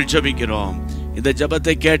நாமத்தில் நாங்கள் ஜெபிக்கிறோம். இந்த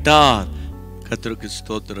ஜெபத்தை கேட்டார். கர்த்தருக்கு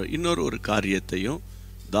ஸ்தோத்திரம். இன்னொரு காரியத்தையும்,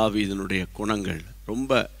 தாவீதினுடைய குணங்கள்,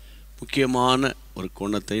 ரொம்ப முக்கியமான ஒரு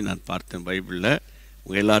குணத்தை நான் பார்த்தேன் பைபிளில்.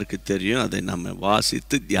 உங்கள் எல்லாருக்கும் தெரியும். அதை நம்ம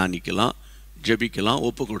வாசித்து தியானிக்கலாம், ஜெபிக்கலாம்,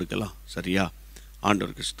 ஒப்பு கொடுக்கலாம். சரியா?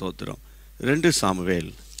 ஆண்டவருக்கு ஸ்தோத்திரம். 2 சாமுவேல்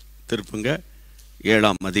திருப்புங்க,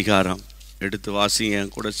 7ஆம் அதிகாரம் எடுத்து வாசிங்க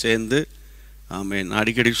என் கூட சேர்ந்து. ஆமென். நான்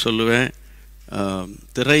அடிக்கடி சொல்லுவேன்,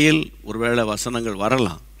 திரையில் ஒருவேளை வசனங்கள்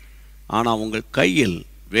வரலாம், ஆனால் உங்கள் கையில்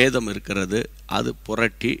வேதம் இருக்கிறது. அது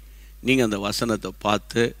புரட்டி நீங்கள் அந்த வசனத்தை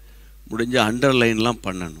பார்த்து முடிஞ்ச அண்டர்லைன்லாம்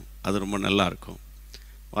பண்ணணும். அது ரொம்ப நல்லாயிருக்கும்.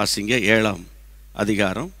 வாசிங்க 7ஆம்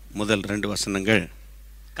அதிகாரம் முதல் 2 வசனங்கள்.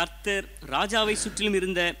 கர்த்தர் ராஜாவை சுற்றிலும்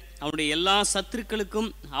இருந்த அவனுடைய எல்லா சத்துருக்களுக்கும்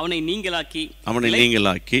அவனை நீங்களாக்கி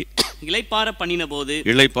இளைப்பாற பண்ணின போது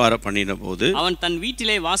அவன் தன்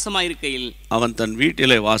வீட்டிலே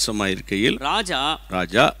வாசமாயிருக்கையில் ராஜா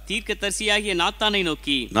தீர்க்கதரிசியாகிய நாத்தானை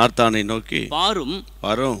நோக்கி பாரும்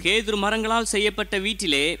கேதுரு மரங்களால் செய்யப்பட்ட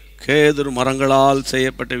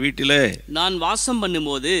வீட்டிலே நான் வாசம்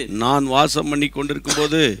பண்ணி கொண்டிருக்கும்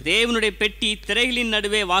போது தேவனுடைய பெட்டி திரைகளின்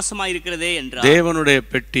நடுவே வாசமாயிருக்கிறதே என்றார். தேவனுடைய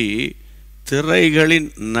பெட்டி திரைகளின்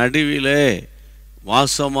நடுவிலே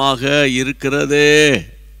வாசமாக இருக்கிறதே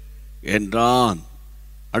என்றான்.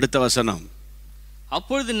 அடுத்த வசனம்.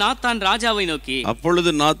 அப்பொழுது நாத்தான் ராஜாவை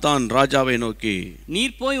நோக்கி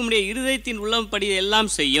நீர் போய் உம்முடைய இருதயத்தின் உள்ளபடி எல்லாம்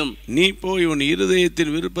செய்யும். நீ போய் உன்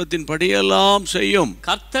இருதயத்தின் விருப்பத்தின் படியெல்லாம் செய்யும்.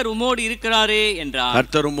 கர்த்தர் உம்மோடு இருக்கிறாரே என்றார்.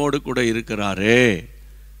 கர்த்தர் உம்மோடு கூட இருக்கிறாரே.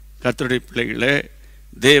 கர்த்தருடைய பிள்ளைகளே,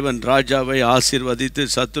 தேவன் ராஜாவை ஆசீர்வதித்து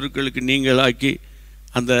சத்துருக்களுக்கு நீங்களாக்கி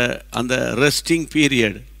அந்த ரெஸ்டிங்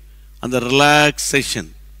பீரியட், அந்த ரிலாக்ஸேஷன்,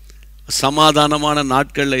 சமாதானமான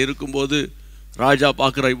நாட்களில் இருக்கும்போது ராஜா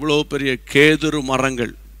பார்க்குற இவ்வளோ பெரிய கேதுரு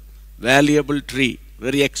மரங்கள், valuable tree,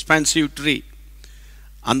 very expensive tree,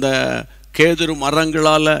 அந்த கேதுரு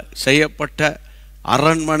மரங்களால் செய்யப்பட்ட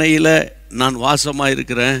அரண்மனையில் நான் வாசமாக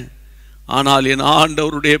இருக்கிறேன். ஆனால் என்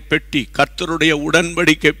ஆண்டவருடைய பெட்டி, கர்த்தருடைய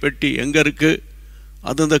உடன்படிக்கை பெட்டி எங்கே இருக்குது?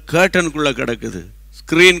 அது அந்த கேர்டனுக்குள்ளே கிடக்குது,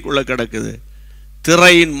 ஸ்க்ரீனுக்குள்ளே கிடக்குது,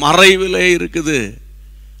 திரையின் மறைவிலே இருக்குது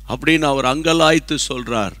அப்படின்னு அவர் அங்கலாய்த்து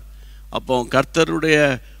சொல்றார். அப்போ கர்த்தருடைய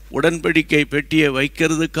உடன்படிக்கை பெட்டியை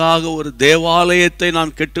வைக்கிறதுக்காக ஒரு தேவாலயத்தை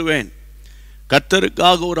நான் கட்டுவேன்,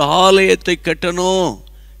 கர்த்தருக்காக ஒரு ஆலயத்தை கட்டணும்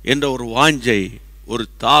என்ற ஒரு வாஞ்சை, ஒரு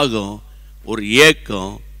தாகம், ஒரு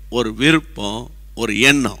ஏக்கம், ஒரு விருப்பம், ஒரு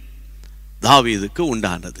எண்ணம் தாவீதுக்கு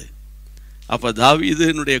உண்டானது. அப்போ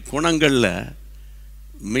தாவீதினுடைய குணங்களில்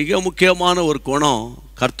மிக முக்கியமான ஒரு குணம்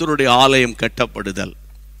கர்த்தருடைய ஆலயம் கட்டப்படுதல்,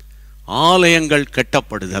 ஆலயங்கள்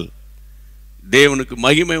கட்டப்படுதல். தேவனுக்கு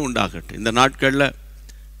மகிமை உண்டாகட்டும். இந்த நாட்களில்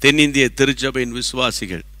தென்னிந்திய திருச்சபையின்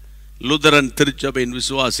விசுவாசிகள், லுதரன் திருச்சபையின்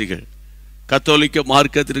விசுவாசிகள், கத்தோலிக்க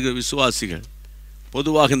மார்க்கத்திற்கு விசுவாசிகள்,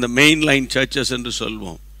 பொதுவாக இந்த மெயின் லைன் சர்ச்சஸ் என்று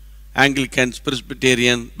சொல்வோம், ஆங்கிலிக்கன்ஸ்,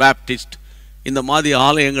 பிரெஸ்பிட்டேரியன், பேப்டிஸ்ட், இந்த மாதிரி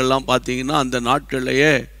ஆலயங்கள்லாம் பார்த்தீங்கன்னா அந்த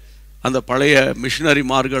நாட்களிலேயே அந்த பழைய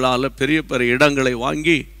மிஷினரிமார்களால் பெரிய பெரிய இடங்களை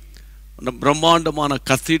வாங்கி பிரம்மாண்டமான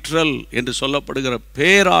கத்தீட்ரல் என்று சொல்லப்படுகிற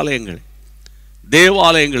பேராலயங்களை,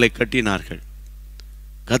 தேவாலயங்களை கட்டினார்கள்.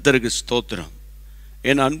 கர்த்தருக்கு ஸ்தோத்திரம்.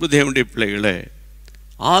 என் அன்பு தேவனுடைய பிள்ளைகளே,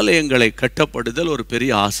 ஆலயங்களை கட்டப்படுதல் ஒரு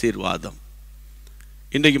பெரிய ஆசீர்வாதம்.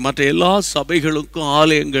 இன்றைக்கு மற்ற எல்லா சபைகளுக்கும்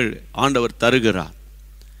ஆலயங்கள் ஆண்டவர் தருகிறார்.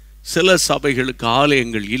 சில சபைகளுக்கு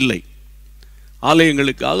ஆலயங்கள் இல்லை.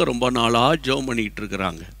 ஆலயங்களுக்காக ரொம்ப நாளாக ஜெபம் பண்ணிக்கிட்டு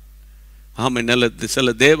இருக்கிறாங்க. சில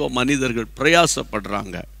தேவ மனிதர்கள்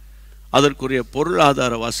பிரயாசப்படுறாங்க. அதற்குரிய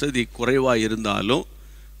பொருளாதார வசதி குறைவாக இருந்தாலும்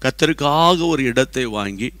கர்த்தருக்காக ஒரு இடத்தை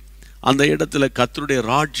வாங்கி அந்த இடத்துல கர்த்தருடைய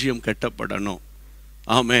ராஜ்யம் கட்டப்படணும்.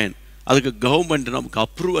 ஆமேன். அதுக்கு கவர்மெண்ட் நமக்கு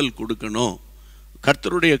அப்ரூவல் கொடுக்கணும்.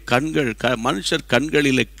 கர்த்தருடைய கண்கள், மனுஷர்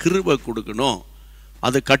கண்களில் கிருபை கொடுக்கணும்.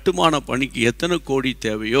 அது கட்டுமான பணிக்கு எத்தனை கோடி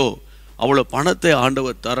தேவையோ அவ்வளோ பணத்தை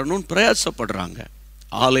ஆண்டவர் தரணும்னு பிரயாசப்படுறாங்க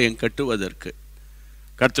ஆலயம் கட்டுவதற்கு.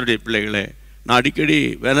 கர்த்தருடைய பிள்ளைகளே, நான் அடிக்கடி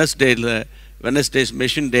வெனஸ்டேஸ்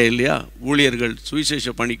மிஷன் டே இல்லையா, ஊழியர்கள் சுவிசேஷ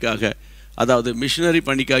பணிக்காக, அதாவது மிஷினரி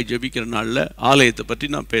பணிக்காக ஜெபிக்கிற நாளில் ஆலயத்தை பற்றி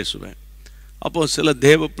நான் பேசுவேன். அப்போது சில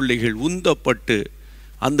தேவ பிள்ளைகள் உந்தப்பட்டு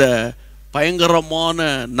அந்த பயங்கரமான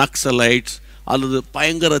நக்சலைட்ஸ் அல்லது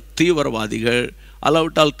பயங்கர தீவிரவாதிகள்,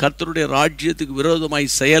 அளவிட்டால் கர்த்தருடைய ராஜ்யத்துக்கு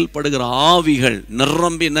விரோதமாய் செயல்படுகிற ஆவிகள்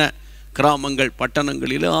நிரம்பின கிராமங்கள்,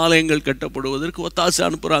 பட்டணங்களில் ஆலயங்கள் கட்டப்படுவதற்கு ஒத்தாசை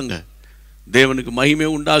அனுப்புகிறாங்க. தேவனுக்கு மகிமை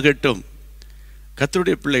உண்டாகட்டும்.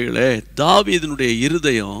 கர்த்தருடைய பிள்ளைகளே, தாவீதினுடைய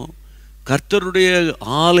இருதயம் கர்த்தருடைய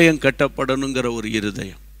ஆலயம் கட்டப்படணுங்கிற ஒரு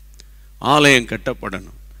இருதயம், ஆலயம்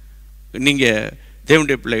கட்டப்படணும். நீங்கள்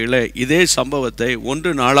தேவனுடைய பிள்ளைகளே, இதே சம்பவத்தை 1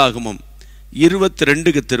 நாளாகமம்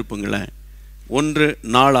 22க்கு திருப்புங்களேன். 1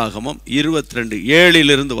 நாளாகமம்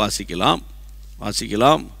 22:7 வாசிக்கலாம்.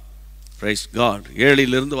 Price God.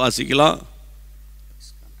 7 வாசிக்கலாம்.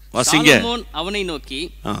 வாசிங்க. அவனை நோக்கி,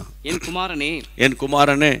 என்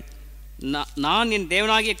குமாரனே, நான் என்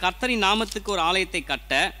தேவனாகிய கர்த்தரின் நாமத்துக்கு ஒரு ஆலயத்தை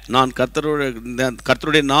கட்ட, நான்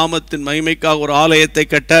கர்த்தருடைய நாமத்தின் மகிமைக்காக ஒரு ஆலயத்தை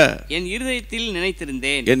கட்ட என்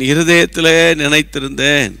இருதயத்திலே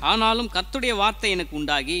நினைத்திருந்தேன். ஆனாலும் கர்த்தருடைய வார்த்தை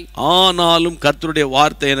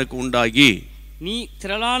எனக்கு உண்டாகி நீ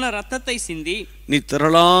திரளான ரத்தத்தை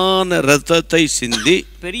சிந்தி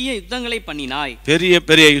பெரிய யுத்தங்களை பண்ணினாய்.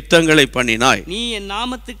 நீ என்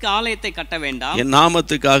நாமத்துக்கு ஆலயத்தை கட்ட வேண்டாம். என்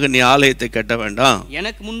நாமத்துக்காக நீ ஆலயத்தை கட்ட வேண்டாம்.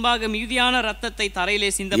 எனக்கு முன்பாக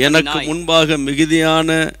மிகுதியான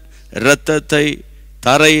ரத்தத்தை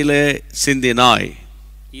தரையிலே சிந்தினாய்.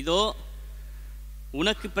 இதோ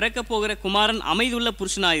உனக்கு பிறக்க போகிற குமாரன் அமைதியுள்ள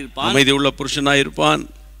புருஷனாயிருப்பான்.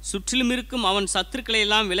 சுற்றிலும் இருக்கும் அவன் சத்துருக்களை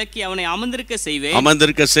எல்லாம் விலக்கி அவனை அமர்ந்திருக்க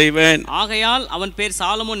செய்வேன். ஆகையால் அவன் பேர்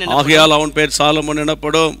சாலமோன்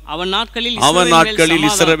எனப்படும். அவன் நாட்களில்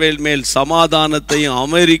இஸ்ரவேல் மேல் சமாதானத்தையும்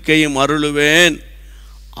அமெரிக்கையும் அருளுவேன்.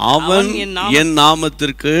 அவன் என்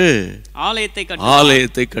நாமத்திற்கு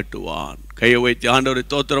ஆலயத்தை கட்டுவான். கையை வைத்து ஆண்டவரை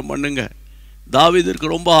தோத்திரம் பண்ணுங்க.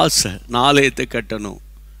 தாவீதுக்கு ரொம்ப ஆசை, நான் ஆலயத்தை கட்டணும்.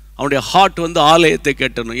 அவனுடைய ஹார்ட் ஆலயத்தை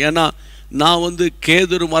கட்டணும். ஏன்னா நான்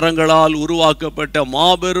கேதுரு மரங்களால் உருவாக்கப்பட்ட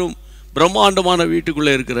மாபெரும் பிரம்மாண்டமான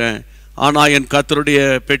வீட்டுக்குள்ளே இருக்கிறேன். ஆனால் என் கர்த்தருடைய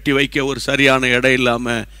பெட்டி வைக்க ஒரு சரியான இடம்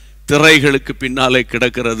இல்லாமல் திரைகளுக்கு பின்னாலே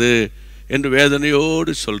கிடக்கிறது என்று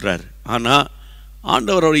வேதனையோடு சொல்கிறார். ஆனால்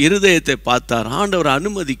ஆண்டவர் அவர் இருதயத்தை பார்த்தார். ஆண்டவர்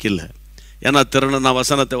அனுமதிக்கல. ஏன்னா நான்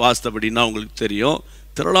வசனத்தை வாசித்தபடின்னா உங்களுக்கு தெரியும்,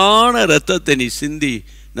 திரளான இரத்தத்தை நீ சிந்தி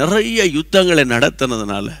நிறைய யுத்தங்களை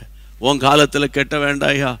நடத்தினதுனால உன் காலத்தில் கெட்ட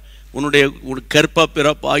வேண்டாயா, உன்னுடைய கற்ப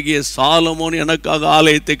பிறப்பாகிய சாலமோன் எனக்காக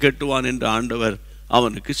ஆலயத்தை கட்டுவான் என்று ஆண்டவர்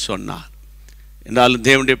அவனுக்கு சொன்னார். என்றாலும்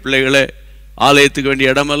தேவனுடைய பிள்ளைகளே, ஆலயத்துக்கு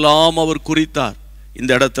வேண்டிய இடமெல்லாம் அவர் குறித்தார்.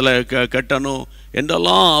 இந்த இடத்துல கட்டணும்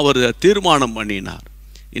என்றெல்லாம் அவர் தீர்மானம் பண்ணினார்.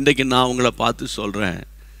 இன்றைக்கு நான் உங்களை பார்த்து சொல்கிறேன்,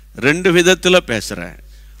 2 விதத்தில் பேசுகிறேன்.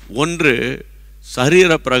 ஒன்று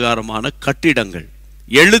சரீர பிரகாரமான கட்டிடங்கள்,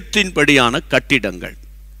 எழுத்தின்படியான கட்டிடங்கள்.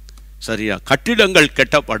 சரியா, கட்டிடங்கள்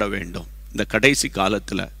கட்டப்பட வேண்டும். இந்த கடைசி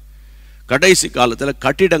காலத்தில்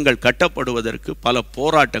கட்டிடங்கள் கட்டப்படுவதற்கு பல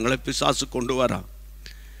போராட்டங்களை பிசாசு கொண்டு வரான்.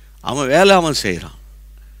 அவன் வேலையை அவன் செய்கிறான்.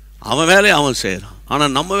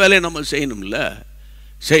 ஆனால் நம்ம வேலையை நம்ம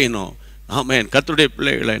செய்யணும். ஆமென். கர்த்தருடைய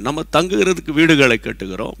பிள்ளைகளை, நம்ம தங்குகிறதுக்கு வீடுகளை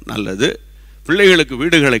கட்டுகிறோம், நல்லது. பிள்ளைகளுக்கு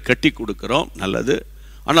வீடுகளை கட்டி கொடுக்கிறோம், நல்லது.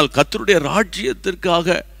 ஆனால் கர்த்தருடைய ராஜ்யத்திற்காக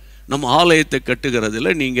நம்ம ஆலயத்தை கட்டுகிறதுல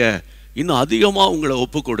நீங்கள் இன்னும் அதிகமாக உங்களை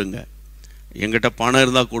ஒப்பு கொடுங்க. என்கிட்ட பணம்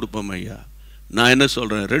இருந்தால் கொடுப்போம் ஐயா. நான் என்ன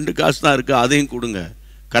சொல்கிறேன், 2 காசு தான் இருக்குது, அதையும் கொடுங்க.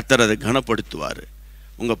 கர்த்தர் அதை கனப்படுத்துவார்.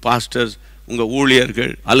 உங்கள் பாஸ்டர்ஸ், உங்கள்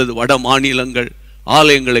ஊழியர்கள் அல்லது வட மாநிலங்கள்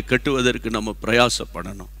ஆலயங்களை கட்டுவதற்கு நம்ம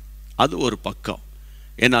பிரயாசப்படணும். அது ஒரு பக்கம்.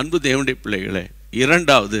 என் அன்பு தேவனுடைய பிள்ளைகளே,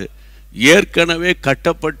 2வது, ஏற்கனவே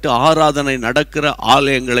கட்டப்பட்டு ஆராதனை நடக்கிற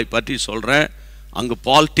ஆலயங்களை பற்றி சொல்கிறேன். அங்கு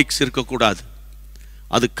பாலிடிக்ஸ் இருக்கக்கூடாது.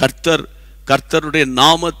 அது கர்த்தருடைய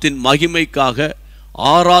நாமத்தின் மகிமைக்காக,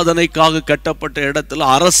 ஆராதனைக்காக கட்டப்பட்ட இடத்துல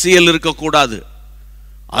அரசியல் இருக்கக்கூடாது.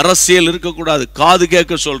 காது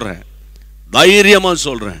கேட்க சொல்கிறேன், தைரியமாக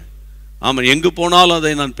சொல்கிறேன். ஆமாம், எங்கு போனாலும்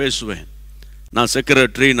அதை நான் பேசுவேன். நான்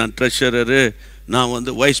செக்ரட்டரி, நான் ட்ரெஷரரு, நான்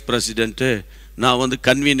வைஸ் பிரசிடென்ட்டு, நான்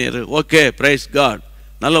கன்வீனர். ஓகே, பிரைஸ் காட்,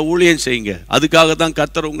 நல்ல ஊழியம் செய்யுங்க. அதுக்காக தான்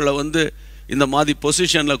கர்த்தர் உங்களை இந்த மாதிரி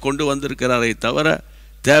பொசிஷனில் கொண்டு வந்திருக்கிறாரே தவிர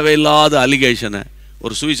தேவையில்லாத அலிகேஷனை,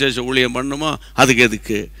 ஒரு சுவிசேஷ ஊழியம் பண்ணணுமா அதுக்கு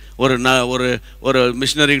எதுக்கு, ஒரு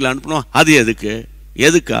மிஷினரிகளை அனுப்பணும் அது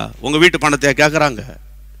எதுக்கா? உங்கள் வீட்டு பணத்தையா கேட்குறாங்க?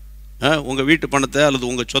 உங்கள் வீட்டு பணத்தை அல்லது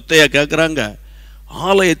உங்கள் சொத்தையா கேட்குறாங்க?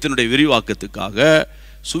 ஆலயத்தினுடைய விரிவாக்கத்துக்காக,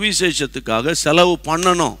 சுவிசேஷத்துக்காக செலவு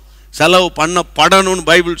பண்ணப்படணும்னு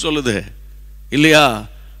பைபிள் சொல்லுது இல்லையா?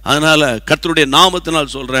 அதனால் கர்த்தருடைய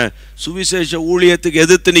நாமத்தினால் சொல்கிறேன், சுவிசேஷ ஊழியத்துக்கு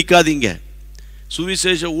எதிர்த்து நிற்காதீங்க.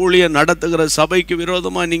 சுவிசேஷ ஊழியம் நடத்துகிற சபைக்கு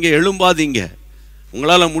விரோதமாக நீங்கள் எழும்பாதீங்க.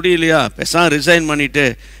 உங்களால் முடியலையா, பேசாம ரிசைன் பண்ணிவிட்டு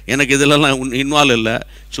எனக்கு இதிலெல்லாம் இன்வால்வ் இல்லை,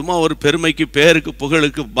 சும்மா ஒரு பெருமைக்கு, பேருக்கு,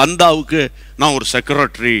 புகழுக்கு, பந்தாவுக்கு நான் ஒரு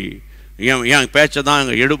செக்ரட்டரி, என் பேச்சை தான்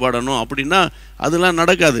அங்கே எடுபடணும் அப்படின்னா அதெல்லாம்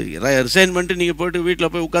நடக்காது. ரிசைன் பண்ணிட்டு நீங்கள் போய்ட்டு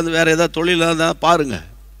வீட்டில் போய் உட்காந்து வேறு ஏதாவது தொழிலாக தான் பாருங்கள்.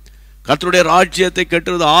 கர்த்தருடைய ராஜ்யத்தை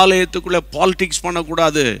கட்டுறது, ஆலயத்துக்குள்ளே பாலிடிக்ஸ்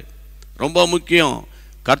பண்ணக்கூடாது. ரொம்ப முக்கியம்.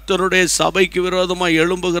 கர்த்தருடைய சபைக்கு விரோதமாக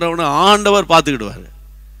எழும்புகிறவனை ஆண்டவர் பார்த்துக்கிடுவார்.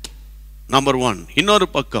 நம்பர் 1. இன்னொரு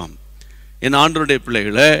பக்கம், என் ஆண்டவருடைய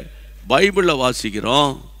பிள்ளைகளை, பைபிளில்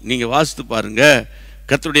வாசிக்கிறோம், நீங்கள் வாசித்து பாருங்கள்.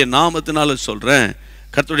 கர்த்தருடைய நாமத்தினால சொல்கிறேன்,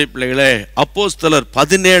 கர்த்தருடைய பிள்ளைகளே, அப்போஸ்தலர்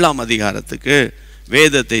 17ஆம் அதிகாரத்துக்கு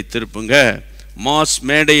வேதத்தை திருப்புங்க. மாஸ்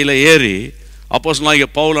மேடையில் ஏறி அப்போஸ்தலனாகிய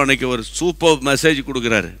பவுல் அன்னைக்கு ஒரு சூப்பர் மெசேஜ்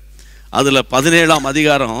கொடுக்குறாரு. அதில் 17ஆம்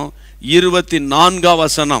அதிகாரம் 24ஆம்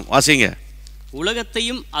வசனம் வாசிங்க.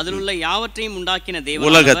 உலகத்தையும் அதில் உள்ள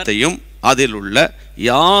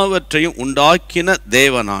யாவற்றையும் உண்டாக்கின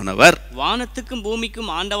தேவனானவர், வானத்துக்கும் பூமிக்கும்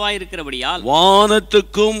ஆண்டவராயிருக்கிறபடியால்,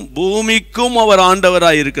 அவர்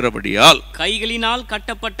ஆண்டவராயிருக்கிறபடியால், கைகளினால்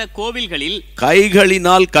கட்டப்பட்ட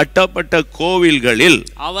கோவில்களில்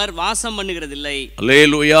அவர் வாசம் பண்ணுகிறதில்லை.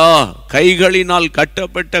 அல்லேலூயா. கைகளினால்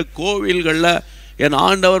கட்டப்பட்ட கோவில்களில் என்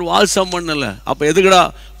ஆண்டவர் வாசம் பண்ணல. அப்போ எதுக்குடா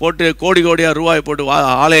போட்டு கோடியாக ரூபாய் போட்டு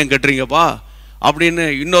ஆலயம் கட்டுறீங்கப்பா அப்படின்னு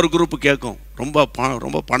இன்னொரு குரூப்பு கேட்கும்.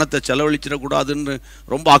 ரொம்ப பணத்தை செலவழிச்சிடக்கூடாதுன்னு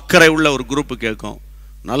ரொம்ப அக்கறை உள்ள ஒரு குரூப்பு கேட்கும்.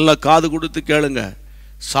 நல்ல காது கொடுத்து கேளுங்க.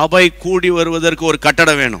 சபை கூடி வருவதற்கு ஒரு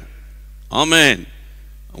கட்டடம் வேணும். ஆமென்.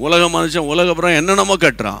 உலக மனுஷன் உலகப்புறம் என்னென்னமோ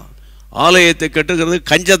கட்டுறான். ஆலயத்தை கட்டுகிறது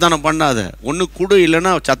கஞ்சத்தனம் பண்ணாத. ஒன்று கொடு,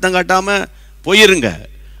 இல்லைன்னா சத்தம் காட்டாமல் போயிருங்க.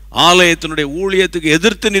 ஆலயத்தினுடைய ஊழியத்துக்கு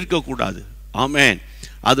எதிர்த்து நிற்கக்கூடாது. ஆமேன்.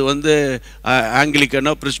 அது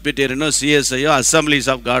ஆங்கிலிக்கனோ, பிரிஸ்பிட்டேரியனோ, சிஎஸ்ஐயோ, அசம்பிளிஸ்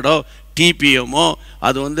ஆஃப் காடோ, டிபிஎம்மோ,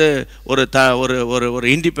 அது ஒரு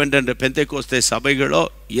இண்டிபெண்ட் பெந்தேகோஸ்தே சபைகளோ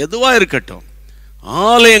எதுவாக இருக்கட்டும்,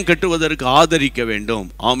 ஆலயம் கட்டுவதற்கு ஆதரிக்க வேண்டும்.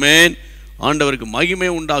 ஆமேன். ஆண்டவருக்கு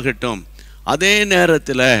மகிமை உண்டாகட்டும். அதே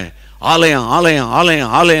நேரத்தில் ஆலயம் ஆலயம்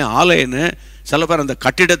ஆலயம் ஆலயம் ஆலயன்னு சில பேர் அந்த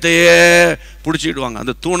கட்டிடத்தையே பிடிச்சிக்கிடுவாங்க.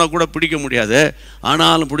 அந்த தூணை கூட பிடிக்க முடியாது,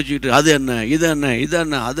 ஆனாலும் பிடிச்சிக்கிட்டு அது என்ன, இது என்ன, இது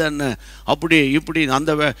என்ன, அது என்ன, அப்படி இப்படி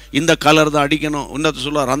இந்த கலர் தான் அடிக்கணும், இன்னொருத்தர்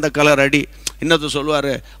சொல்லுவார் அந்த கலர் அடி, இன்னொருத்தர்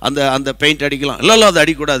சொல்லுவார் அந்த பெயிண்ட் அடிக்கலாம். இல்லை அது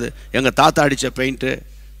அடிக்கூடாது, எங்கள் தாத்தா அடித்த பெயிண்ட்டு,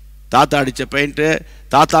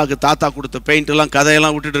 தாத்தா கொடுத்த பெயிண்ட்டெல்லாம்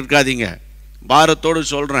கதையெல்லாம் விட்டுட்டு இருக்காதீங்க. பாரத்தோடு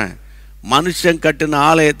சொல்கிறேன், மனுஷன் கட்டின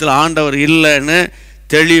ஆலயத்தில் ஆண்டவர் இல்லைன்னு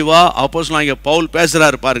தெளிவாக அப்போஸ்தலனாகிய பவுல்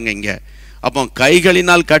பேசுகிறாரு பாருங்க இங்கே. அப்போ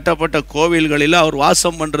கைகளினால் கட்டப்பட்ட கோவில்களில் அவர்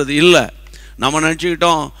வாசம் பண்ணுறது இல்லை. நம்ம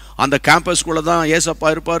நினச்சிக்கிட்டோம் அந்த கேம்பஸ்குள்ளே தான் ஏசப்பா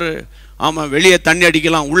இருப்பார். ஆமாம், வெளியே தண்ணி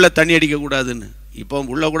அடிக்கலாம், உள்ளே தண்ணி அடிக்கக்கூடாதுன்னு. இப்போ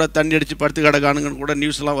உள்ளே கூட தண்ணி அடித்து படுத்து கிடக்கானுங்கன்னு கூட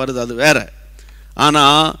நியூஸ்லாம் வருது, அது வேற.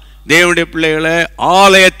 ஆனால் தேவனுடைய பிள்ளைகளே,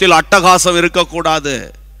 ஆலயத்தில் அட்டகாசம் இருக்கக்கூடாது,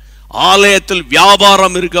 ஆலயத்தில்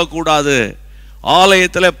வியாபாரம் இருக்கக்கூடாது,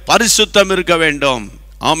 ஆலயத்தில் பரிசுத்தம் இருக்க வேண்டும்.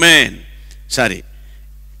 ஆமேன். சரி,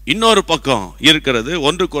 இன்னொரு பக்கம் இருக்கிறது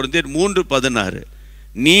 1 கொரிந்தியர் 3:16.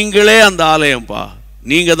 நீங்களே அந்த ஆலயம்ப்பா,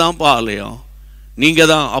 நீங்கள் தான்ப்பா ஆலயம், நீங்கள்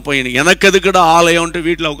தான். அப்போ எனக்கு எதுக்குடா ஆலயம்ன்ட்டு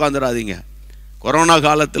வீட்டில் உட்காந்துடாதீங்க. கொரோனா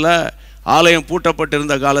காலத்தில் ஆலயம்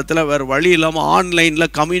பூட்டப்பட்டிருந்த காலத்தில் வேறு வழி இல்லாமல்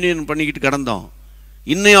ஆன்லைனில் கம்யூனியன் பண்ணிக்கிட்டு கிடந்தோம்.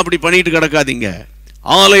 இன்னும் அப்படி பண்ணிக்கிட்டு கிடக்காதீங்க.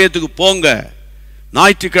 ஆலயத்துக்கு போங்க,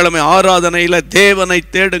 ஞாயிற்றுக்கிழமை ஆராதனையில் தேவனை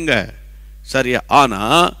தேடுங்க. சரியா?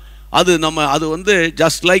 ஆனால் அது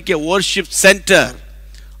just like a worship centre,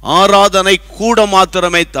 ஆராதனை கூட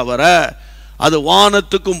மாத்திரமே தவிர அது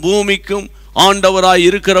வானத்துக்கும் பூமிக்கும் ஆண்டவராய்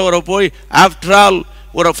இருக்கிறவரை போய் ஆஃப்டர் ஆல்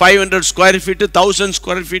ஒரு 500 square feet, 1000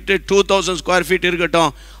 square feet, 2000 square feet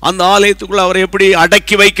இருக்கட்டும், அந்த ஆலயத்துக்குள்ள அவரை எப்படி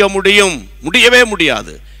அடக்கி வைக்க முடியும்? முடியவே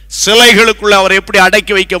முடியாது. சிலைகளுக்குள்ள அவரை எப்படி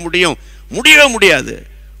அடக்கி வைக்க முடியும்? முடியவே முடியாது.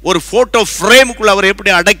 ஒரு போட்டோ ஃப்ரேமுக்குள்ள அவரை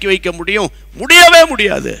எப்படி அடக்கி வைக்க முடியும்? முடியவே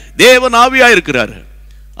முடியாது. தேவன் ஆவியா இருக்கிறாரு.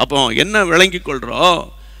 அப்போ என்ன விளங்கி கொள்றோம்?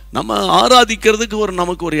 நம்ம ஆராதிக்கிறதுக்கு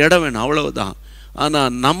நமக்கு ஒரு இடம் வேணும், அவ்வளவுதான்.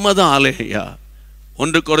 ஆனால் நம்ம தான் ஆலயா.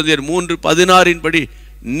 1 கொரிந்தியர் 3:16 படி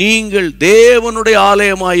நீங்கள் தேவனுடைய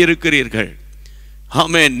ஆலயமாய் இருக்கிறீர்கள்.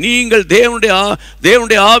 ஆமென். நீங்கள்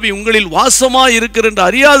தேவனுடைய ஆவி உங்களில் வாசமாய் இருக்கிற என்று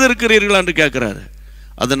அறியாது இருக்கிறீர்கள் என்று கேட்கிறாரு.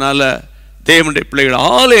 அதனால தேவனுடைய பிள்ளைகள்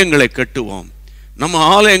ஆலயங்களை கட்டுவோம், நம்ம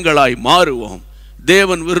ஆலயங்களாய் மாறுவோம்.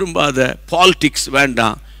 தேவன் விரும்பாத பாலிடிக்ஸ்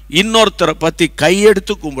வேண்டாம். இன்னொருத்தரை பற்றி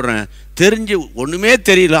கையெடுத்து கும்பிட்றேன், தெரிஞ்சு ஒன்றுமே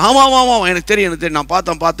தெரியல, ஆமாம் ஆமாம் எனக்கு தெரியும் நான்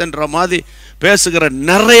பார்த்தேன்ற மாதிரி பேசுகிற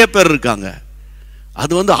நிறைய பேர் இருக்காங்க.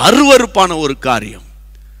 அது அருவருப்பான ஒரு காரியம்,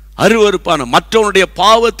 அருவருப்பான. மற்றவனுடைய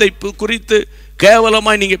பாவத்தை குறித்து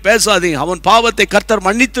கேவலமாய் நீங்கள் பேசாதீங்க. அவன் பாவத்தை கர்த்தர்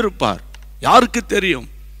மன்னித்திருப்பார், யாருக்கு தெரியும்?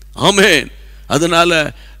 ஆமென். அதனால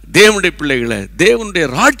தேவனுடைய பிள்ளைகளை, தேவனுடைய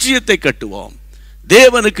ராஜ்யத்தை கட்டுவோம்,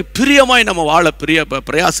 தேவனுக்கு பிரியமாய் நம்ம வாழ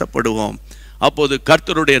பிரயாசப்படுவோம். அப்போது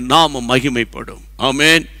கர்த்தருடைய நாமம் மகிமைப்படும்.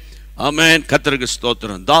 ஆமென், ஆமென். கர்த்தருக்கு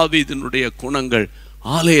ஸ்தோத்திரம். தாவீதினுடைய குணங்கள்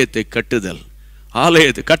ஆலயத்தை கட்டுதல்,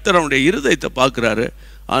 ஆலயத்தை கர்த்தருடைய இருதயத்தை பார்க்குறாரு.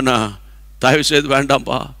 ஆனால் தயவு செய்து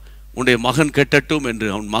வேண்டாம்பா, உன்னுடைய மகன் கட்டட்டும் என்று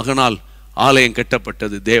அவன் மகனால் ஆலயம்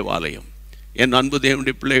கட்டப்பட்டது, தேவாலயம். என் அன்பு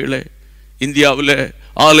தேவனுடைய பிள்ளைகளே, இந்தியாவில்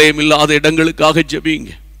ஆலயம் இல்லாத இடங்களுக்காக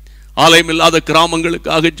ஜெபிங்க, ஆலயம் இல்லாத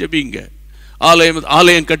கிராமங்களுக்காக ஜெபிங்க.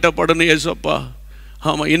 ஆலயம் கட்டப்படணும் ஏசப்பா.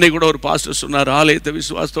 ஆமாம், இன்னைக்கு கூட ஒரு பாஸ்டர் சொன்னார், ஆலயத்தை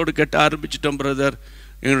விசுவாசத்தோடு கட்ட ஆரம்பிச்சிட்டோம் பிரதர்,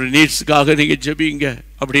 எங்களுடைய நீட்ஸுக்காக நீங்கள் ஜெபிங்க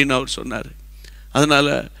அப்படின்னு அவர் சொன்னார். அதனால்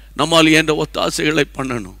நம்மால் என்ற ஒத்தாசைகளை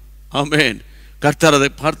பண்ணணும். ஆமென். கர்த்தர் அதை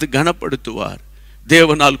பார்த்து கனப்படுத்துவார்.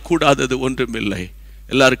 தேவனால் கூடாதது ஒன்றுமில்லை.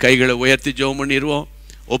 எல்லாரும் கைகளை உயர்த்தி ஜெபம் பண்ணிடுவோம்,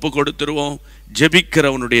 ஒப்பு கொடுத்துருவோம்.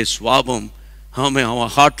 ஜெபிக்கிறவனுடைய சுவாபம், ஆமாம்,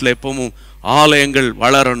 அவன் ஹார்ட்டில் எப்பவும் ஆலயங்கள்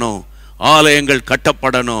வளரணும், ஆலயங்கள்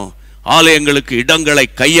கட்டப்படணும், ஆலயங்களுக்கு இடங்களை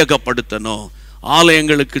கையகப்படுத்தணும்,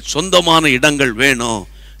 ஆலயங்களுக்கு சொந்தமான இடங்கள் வேணும்.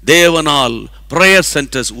 தேவனால் பிரேயர்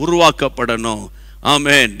சென்டர்ஸ் உருவாக்கப்படணும்.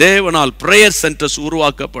 ஆமென். தேவனால் பிரேயர் சென்டர்ஸ்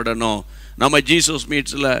உருவாக்கப்படணும். நம்ம ஜீசஸ்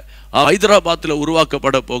மீட்ஸில் ஹைதராபாத்தில்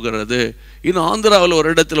உருவாக்கப்பட போகிறது, இன்னும் ஆந்திராவில் ஒரு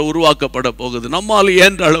இடத்துல உருவாக்கப்பட போகுது. நம்மால்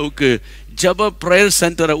ஏன்ற அளவுக்கு ஜெப பிரேயர்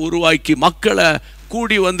சென்டரை உருவாக்கி மக்களை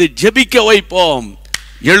கூடி வந்து ஜெபிக்க வைப்போம்,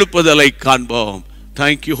 எழுப்புதலை காண்போம்.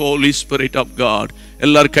 Thank you Holi spirit of God.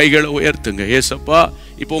 எல்லாரும் கைகளை உயர்த்துங்க. ஏசப்பா,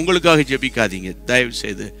 இப்போ உங்களுக்காக ஜெபிக்காதீங்க தயவு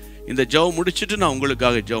செய்து. இந்த ஜெபம் முடிச்சுட்டு நான்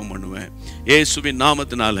உங்களுக்காக ஜெபம் பண்ணுவேன். இயேசுவின்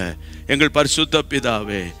நாமத்தினால எங்கள் பரிசுத்த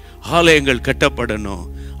பிதாவே, ஆலயங்கள் கட்டப்படணும்,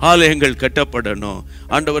 ஆலயங்கள் கட்டப்படணும்.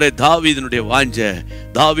 ஆண்டவரே, தாவீதினுடைய வாஞ்சை,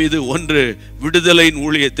 தாவீது ஒன்று விடுதலையின்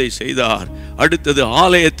ஊழியத்தை செய்தார், அடுத்தது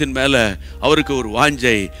ஆலயத்தின் மேல அவருக்கு ஒரு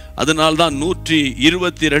வாஞ்சை. அதனால்தான்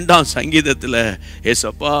 122ஆம் சங்கீதத்தில்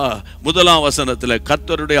ஏசப்பா 1ஆம் வசனத்தில்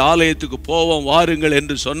கர்த்தருடைய ஆலயத்துக்கு போவோம் வாருங்கள்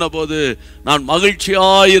என்று சொன்னபோது நான்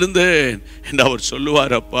மகிழ்ச்சியாயிருந்தேன் என்று அவர்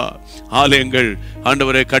சொல்லுவார். அப்பா, ஆலயங்கள்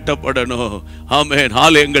ஆண்டவரே கட்டப்படணும். ஆமென்,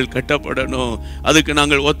 ஆலயங்கள் கட்டப்படணும். அதுக்கு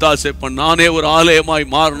நாங்கள் ஒத்தாசை பண்ண, நானே ஒரு ஆலயமாய்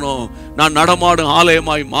மாறணும், நான் நடமாடும்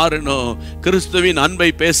ஆலயமாய் மாறணும், கிறிஸ்துவின் அன்பை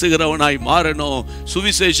பேசுகிறவனாய் மாறணும்,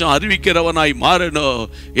 சுவிசேஷம் அறிவிக்கிறவனாய் மாறணும்.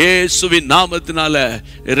 இயேசுவின் நாமத்தினால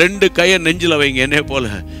 2 கையை நெஞ்சில வைங்க என்னை போல.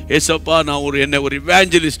 ஏசப்பா, நான் என்னை ஒரு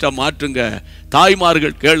இவாஞ்சலிஸ்டா மாற்றுங்க.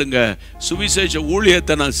 தாய்மார்கள் கேளுங்க, சுவிசேஷ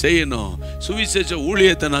ஊழியத்தை நான் செய்யணும், சுவிசேஷ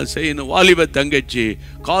ஊழியத்தை நான் செய்யணும். வாலிப தங்கச்சி,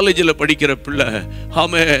 காலேஜில் படிக்கிற பிள்ளை,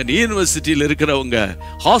 ஆமென், யூனிவர்சிட்டியில் இருக்கிறவங்க,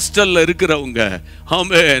 ஹாஸ்டல்ல இருக்கிறவங்க,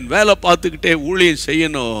 ஆமென், வேலை பார்த்துக்கிட்டே ஊழியம்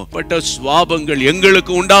செய்யணும். பட்ட சுவாபங்கள்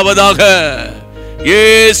எங்களுக்கு உண்டாவதாக,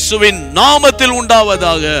 இயேசுவின் நாமத்தில்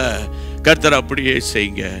உண்டாவதாக. கர்த்தர் அப்படியே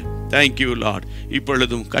செய்யுங்க. Thank you Lord.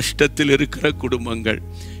 இப்பொழுதும் கஷ்டத்தில் இருக்கிற குடும்பங்கள்,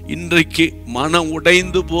 இன்றைக்கு மனம்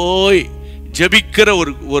உடைந்து போய் ஜெபிக்கிற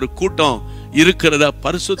ஒரு கூட்டம் இருக்கிறதா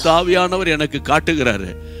பரிசுத்த ஆவியானவர் எனக்கு காட்டுகிறாரு.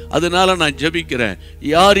 அதனால நான் ஜெபிக்கிறேன்.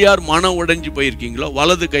 யார் யார் மனம் உடைஞ்சு போயிருக்கீங்களோ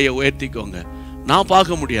வலது கையை உயர்த்திக்கோங்க. நான்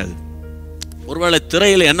பார்க்க முடியாது, ஒருவேளை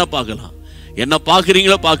திரையில என்ன பார்க்கலாம், என்ன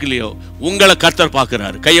பார்க்குறீங்களோ பார்க்கலையோ உங்களை கர்த்தர்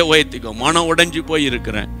பார்க்கிறாரு. கையை உயர்த்திக்கோ. மனம் உடைஞ்சு போய்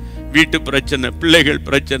இருக்கிறேன், வீட்டு பிரச்சனை, பிள்ளைகள்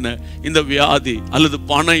பிரச்சனை, இந்த வியாதி அல்லது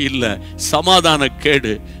பணம் இல்லை, சமாதான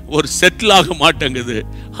கேடு, ஒரு செட்டில் ஆக மாட்டேங்குது.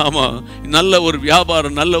 ஆமாம், நல்ல ஒரு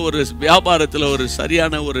வியாபாரம், நல்ல ஒரு வியாபாரத்தில் ஒரு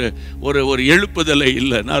சரியான ஒரு எழுப்புதலை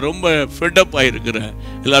இல்லை, நான் ரொம்ப ஃபெட்டப் ஆகிருக்கிறேன்.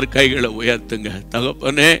 எல்லாரும் கைகளை உயர்த்துங்க.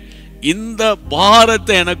 தகப்பனே, இந்த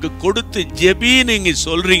பாரத்தை எனக்கு கொடுத்து ஜெபி நீங்க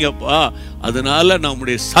சொல்றீங்கப்பா, அதனால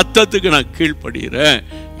நம்முடைய சத்தத்துக்கு நான் கீழ்ப்படுகிறேன்.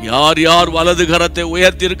 யார் யார் வலது கரத்தை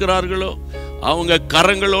உயர்த்தி இருக்கிறார்களோ அவங்க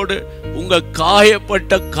கரங்களோடு உங்க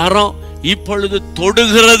காயப்பட்ட கரம் இப்பொழுது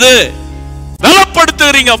தொடுகிறது,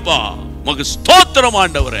 பலப்படுத்துகிறீங்கப்பா. உமக்கு ஸ்தோத்திரம்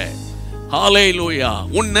ஆண்டவரே. ஹல்லேலூயா.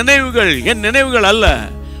 உன் நினைவுகள் என் நினைவுகள் அல்ல,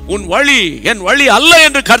 உன் வழி என் வழி அல்ல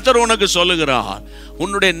என்று கர்த்தர் உனக்கு சொல்லுகிறார்.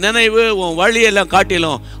 உன்னுடைய நினைவு உன் வழியெல்லாம்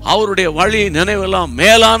காட்டிலும் அவருடைய வழி நினைவெல்லாம்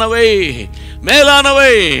மேலானவை,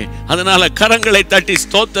 மேலானவை. அதனால கரங்களை தட்டி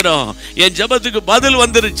ஸ்தோத்திரம். என் ஜெபத்துக்கு பதில்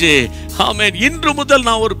வந்துருச்சு. ஆமென். இன்று முதல்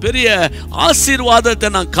நான் ஒரு பெரிய ஆசீர்வாதத்தை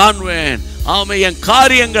நான் காண்பேன். ஆமென். என்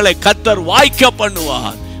காரியங்களை கர்த்தர் வாய்க்க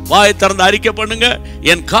பண்ணுவார். வாயை திறந்து அறிக்கை பண்ணுங்க,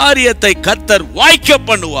 என் காரியத்தை கர்த்தர் வாய்க்க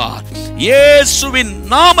பண்ணுவார். இயேசுவின்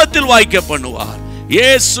நாமத்தில் வாய்க்க பண்ணுவார்.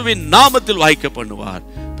 இயேசுவின் நாமத்தில் வாய்க்க பண்ணுவார்.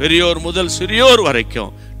 பெரியோர் முதல் சிறியோர்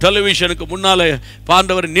வரைக்கும் டெலிவிஷனுக்கு முன்னாலே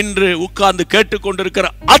பாண்டவர் நின்று உட்கார்ந்து கேட்டுக்கொண்டிருக்கிற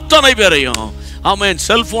அத்தனை பேரையும், ஆமென்,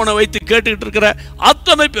 செல்போனை வைத்து கேட்டுக்கிட்டு இருக்கிற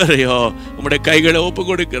அத்தனை பேரையும் உம்முடைய கைகளை ஒப்பு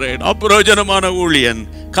கொடுக்கிறேன். அப்பிரோஜனமான ஊழியன்,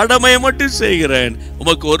 கடமையை மட்டும் செய்கிறேன்.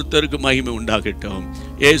 உமக்கு ஒருத்தருக்கு மகிமை உண்டாகட்டும்.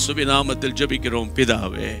 இயேசுவின் நாமத்தில் ஜெபிக்கிறோம்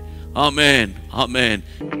பிதாவே. ஆமென், ஆமென்.